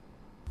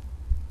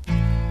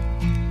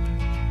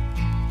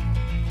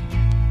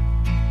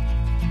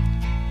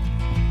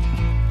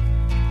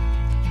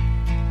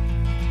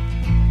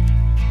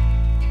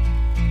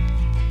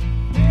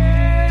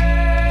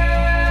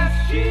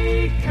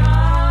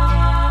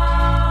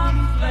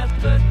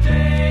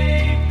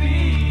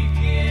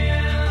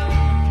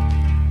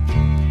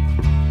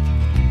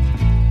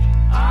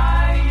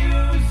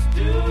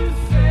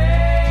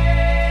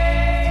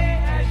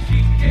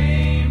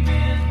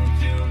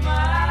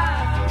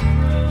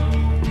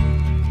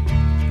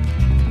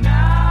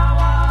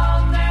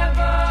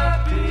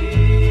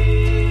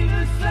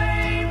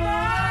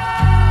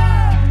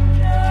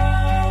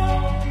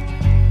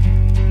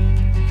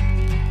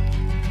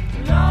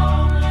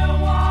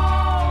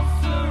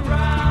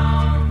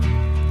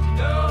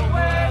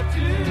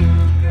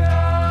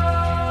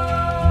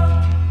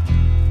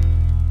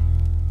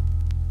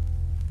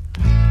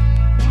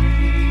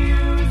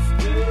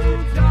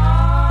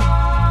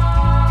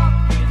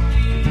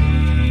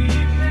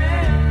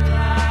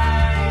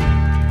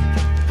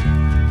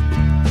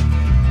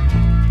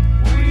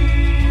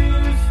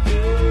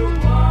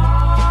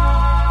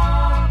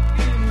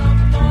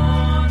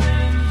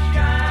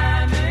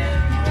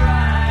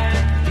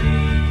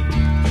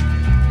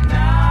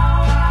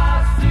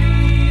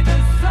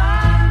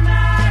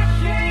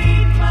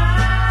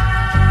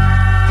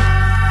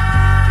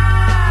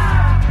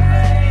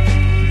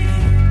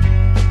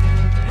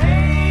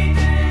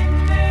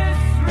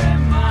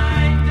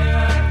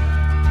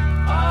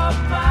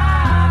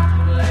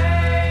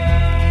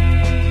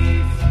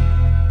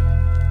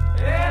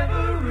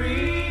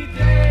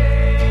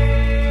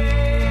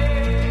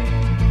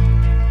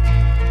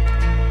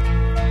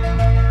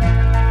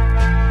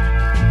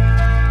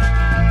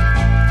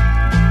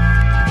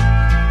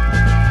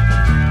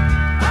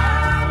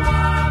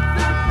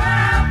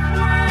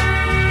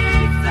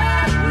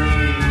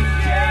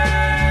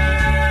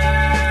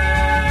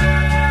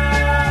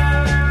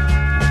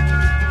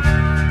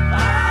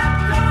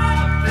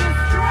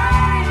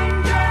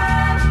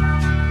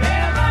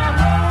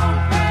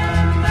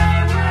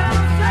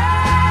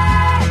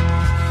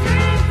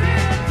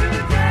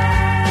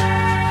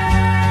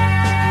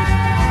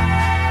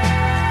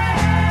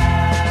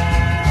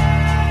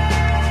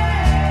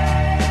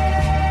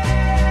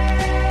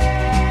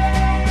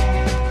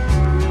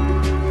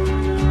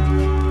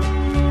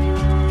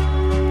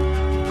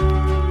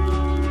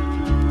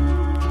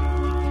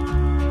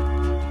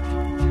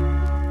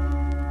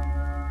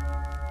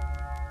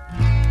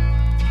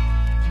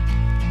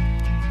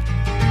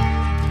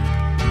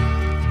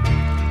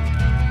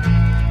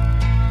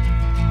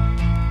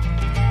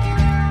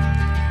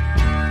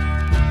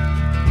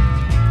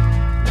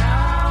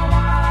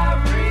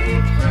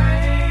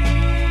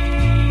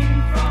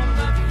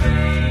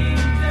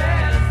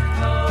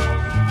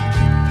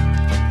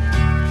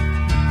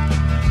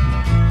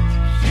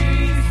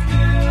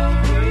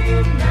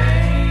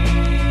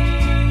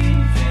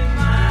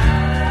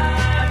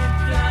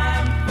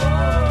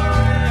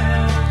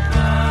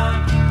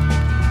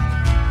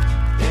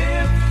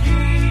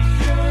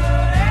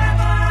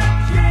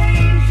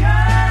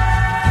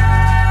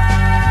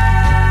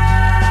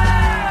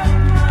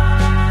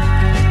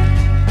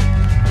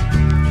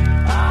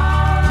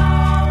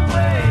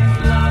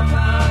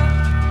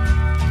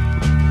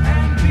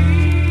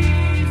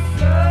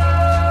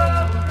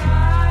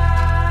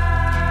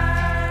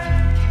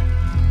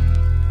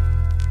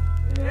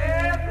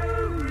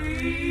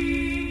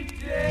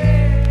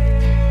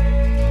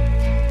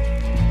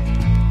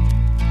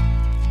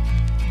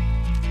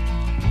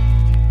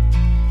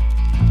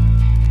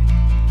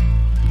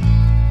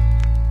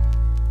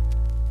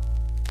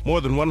 More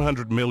than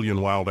 100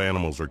 million wild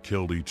animals are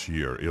killed each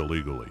year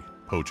illegally.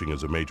 Poaching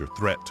is a major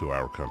threat to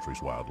our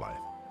country's wildlife.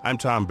 I'm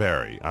Tom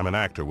Barry. I'm an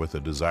actor with a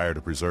desire to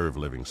preserve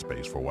living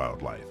space for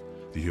wildlife.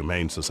 The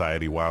Humane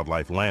Society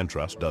Wildlife Land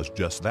Trust does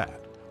just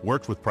that.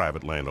 Works with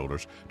private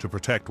landowners to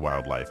protect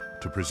wildlife,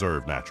 to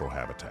preserve natural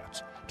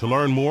habitats. To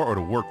learn more or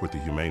to work with the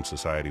Humane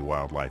Society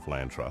Wildlife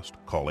Land Trust,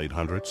 call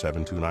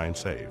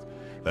 800-729-SAVE.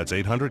 That's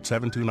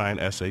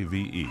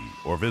 800-729-SAVE,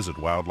 or visit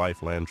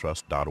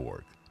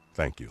wildlifelandtrust.org.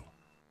 Thank you.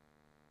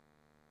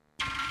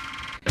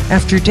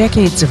 After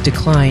decades of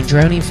decline,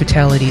 drowning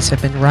fatalities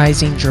have been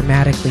rising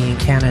dramatically in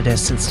Canada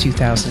since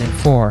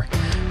 2004.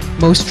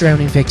 Most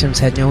drowning victims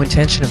had no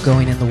intention of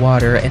going in the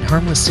water, and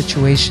harmless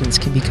situations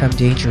can become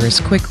dangerous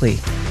quickly.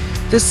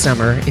 This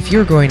summer, if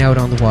you're going out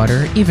on the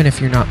water, even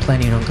if you're not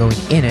planning on going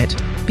in it,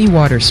 be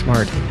water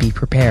smart and be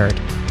prepared.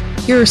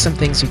 Here are some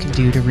things you can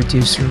do to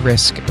reduce your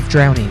risk of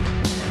drowning.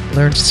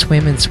 Learn to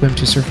swim and swim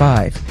to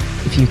survive.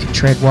 If you can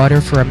tread water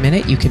for a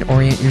minute, you can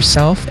orient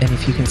yourself, and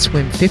if you can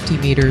swim 50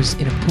 meters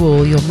in a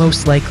pool, you'll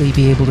most likely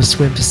be able to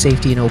swim to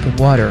safety in open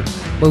water.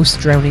 Most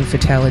drowning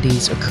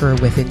fatalities occur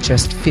within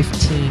just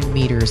 15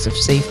 meters of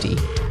safety.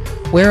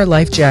 Wear a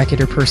life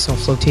jacket or personal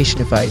flotation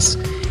device.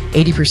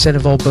 80%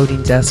 of all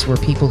boating deaths were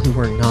people who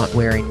were not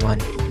wearing one.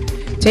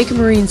 Take a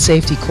marine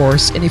safety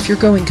course, and if you're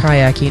going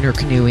kayaking or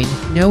canoeing,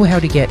 know how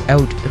to get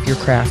out of your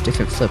craft if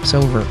it flips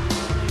over.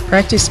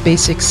 Practice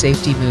basic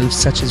safety moves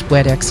such as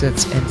wet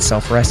exits and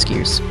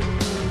self-rescues.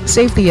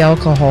 Save the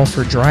alcohol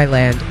for dry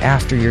land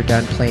after you're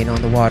done playing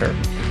on the water,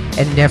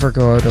 and never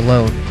go out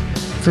alone.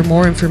 For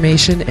more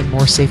information and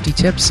more safety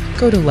tips,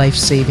 go to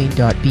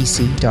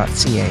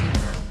lifesaving.bc.ca.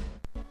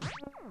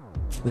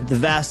 With the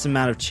vast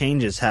amount of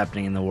changes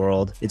happening in the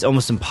world, it's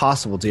almost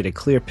impossible to get a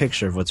clear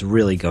picture of what's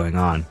really going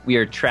on. We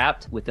are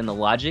trapped within the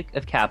logic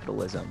of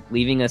capitalism,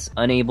 leaving us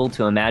unable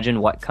to imagine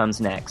what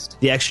comes next.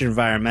 The Extra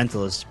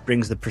Environmentalist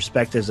brings the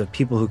perspectives of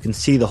people who can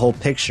see the whole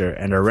picture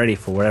and are ready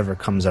for whatever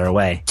comes our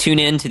way. Tune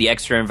in to the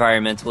Extra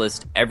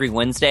Environmentalist every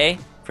Wednesday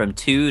from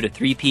 2 to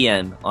 3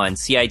 p.m. on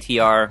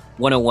CITR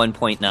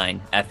 101.9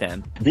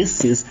 FM.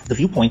 This is the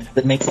viewpoint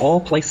that makes all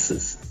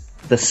places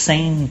the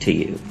same to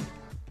you.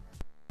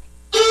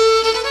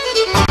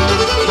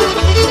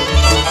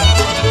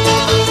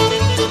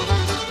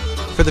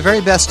 For the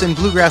very best in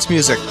bluegrass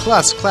music,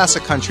 plus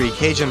classic country,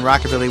 Cajun,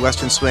 rockabilly,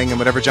 western swing, and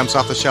whatever jumps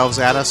off the shelves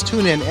at us,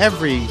 tune in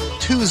every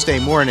Tuesday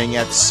morning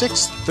at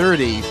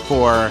 6:30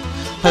 for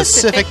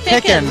Pacific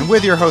Pickin'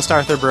 with your host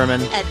Arthur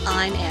Berman. And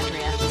I'm Andrea.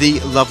 The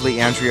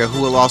lovely Andrea,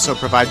 who will also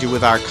provide you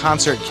with our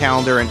concert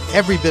calendar and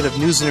every bit of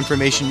news and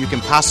information you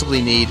can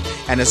possibly need.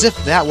 And as if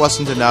that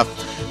wasn't enough,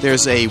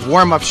 there's a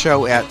warm-up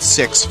show at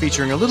 6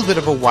 featuring a little bit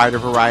of a wider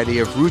variety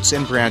of roots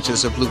and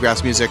branches of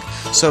bluegrass music.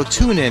 So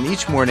tune in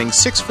each morning,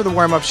 6 for the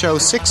warm-up show,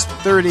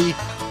 6:30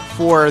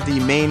 for the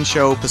main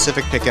show,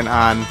 Pacific Pickin'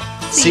 on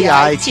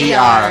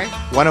CITR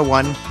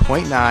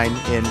 101.9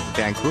 in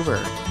Vancouver.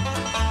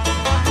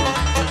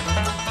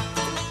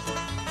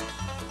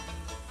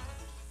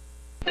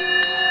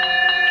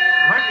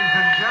 Ladies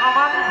and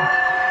gentlemen,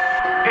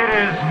 it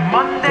is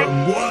Monday.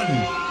 From 1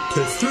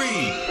 to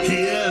 3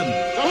 p.m.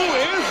 Who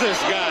is this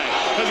guy?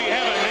 Does he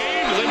have a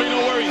name? Does anybody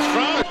know where he's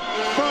from?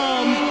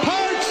 From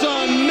parts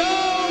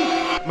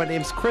unknown. My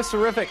name's Chris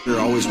Horrific. I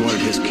always wanted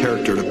his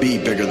character to be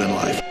bigger than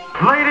life.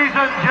 Ladies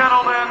and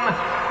gentlemen,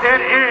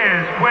 it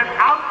is,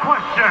 without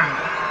question,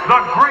 the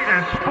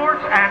greatest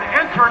sports and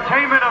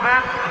entertainment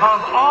event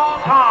of all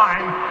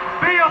time.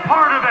 Be a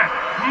part of it,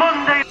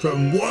 Monday.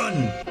 From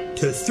 1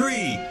 to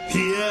 3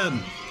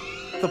 p.m.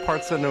 The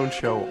Parts Unknown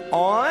Show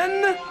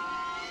on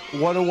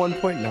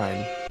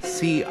 101.9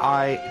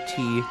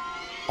 CITR.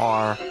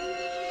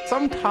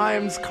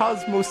 Sometimes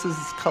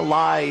cosmoses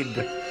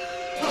collide.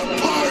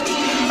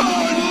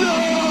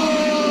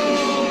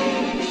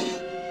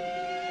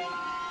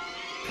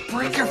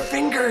 Break your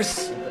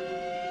fingers!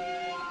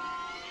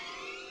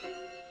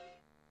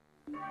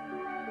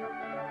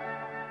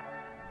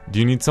 Do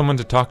you need someone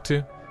to talk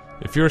to?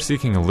 If you are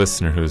seeking a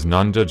listener who is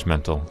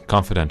non-judgmental,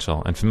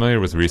 confidential, and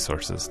familiar with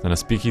resources, then a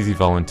Speakeasy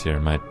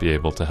volunteer might be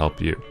able to help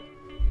you.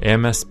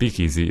 AMS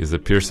Speakeasy is a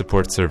peer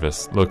support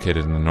service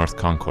located in the North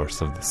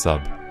Concourse of the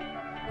Sub.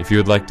 If you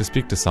would like to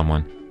speak to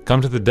someone,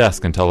 come to the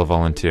desk and tell a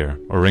volunteer,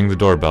 or ring the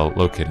doorbell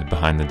located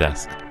behind the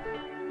desk.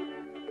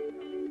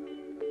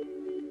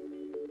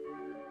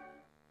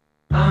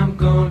 I'm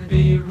gonna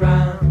be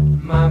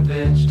around my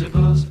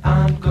vegetables.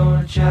 I'm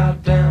gonna chow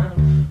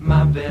down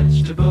my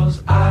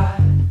vegetables. I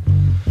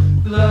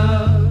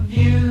love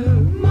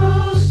you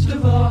most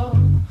of all,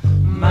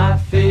 my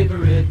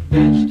favorite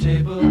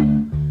vegetable.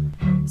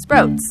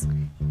 Sprouts.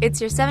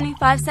 It's your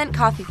 75-cent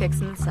coffee fix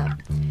in the Sub.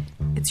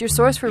 It's your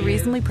source for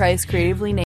reasonably priced, creatively named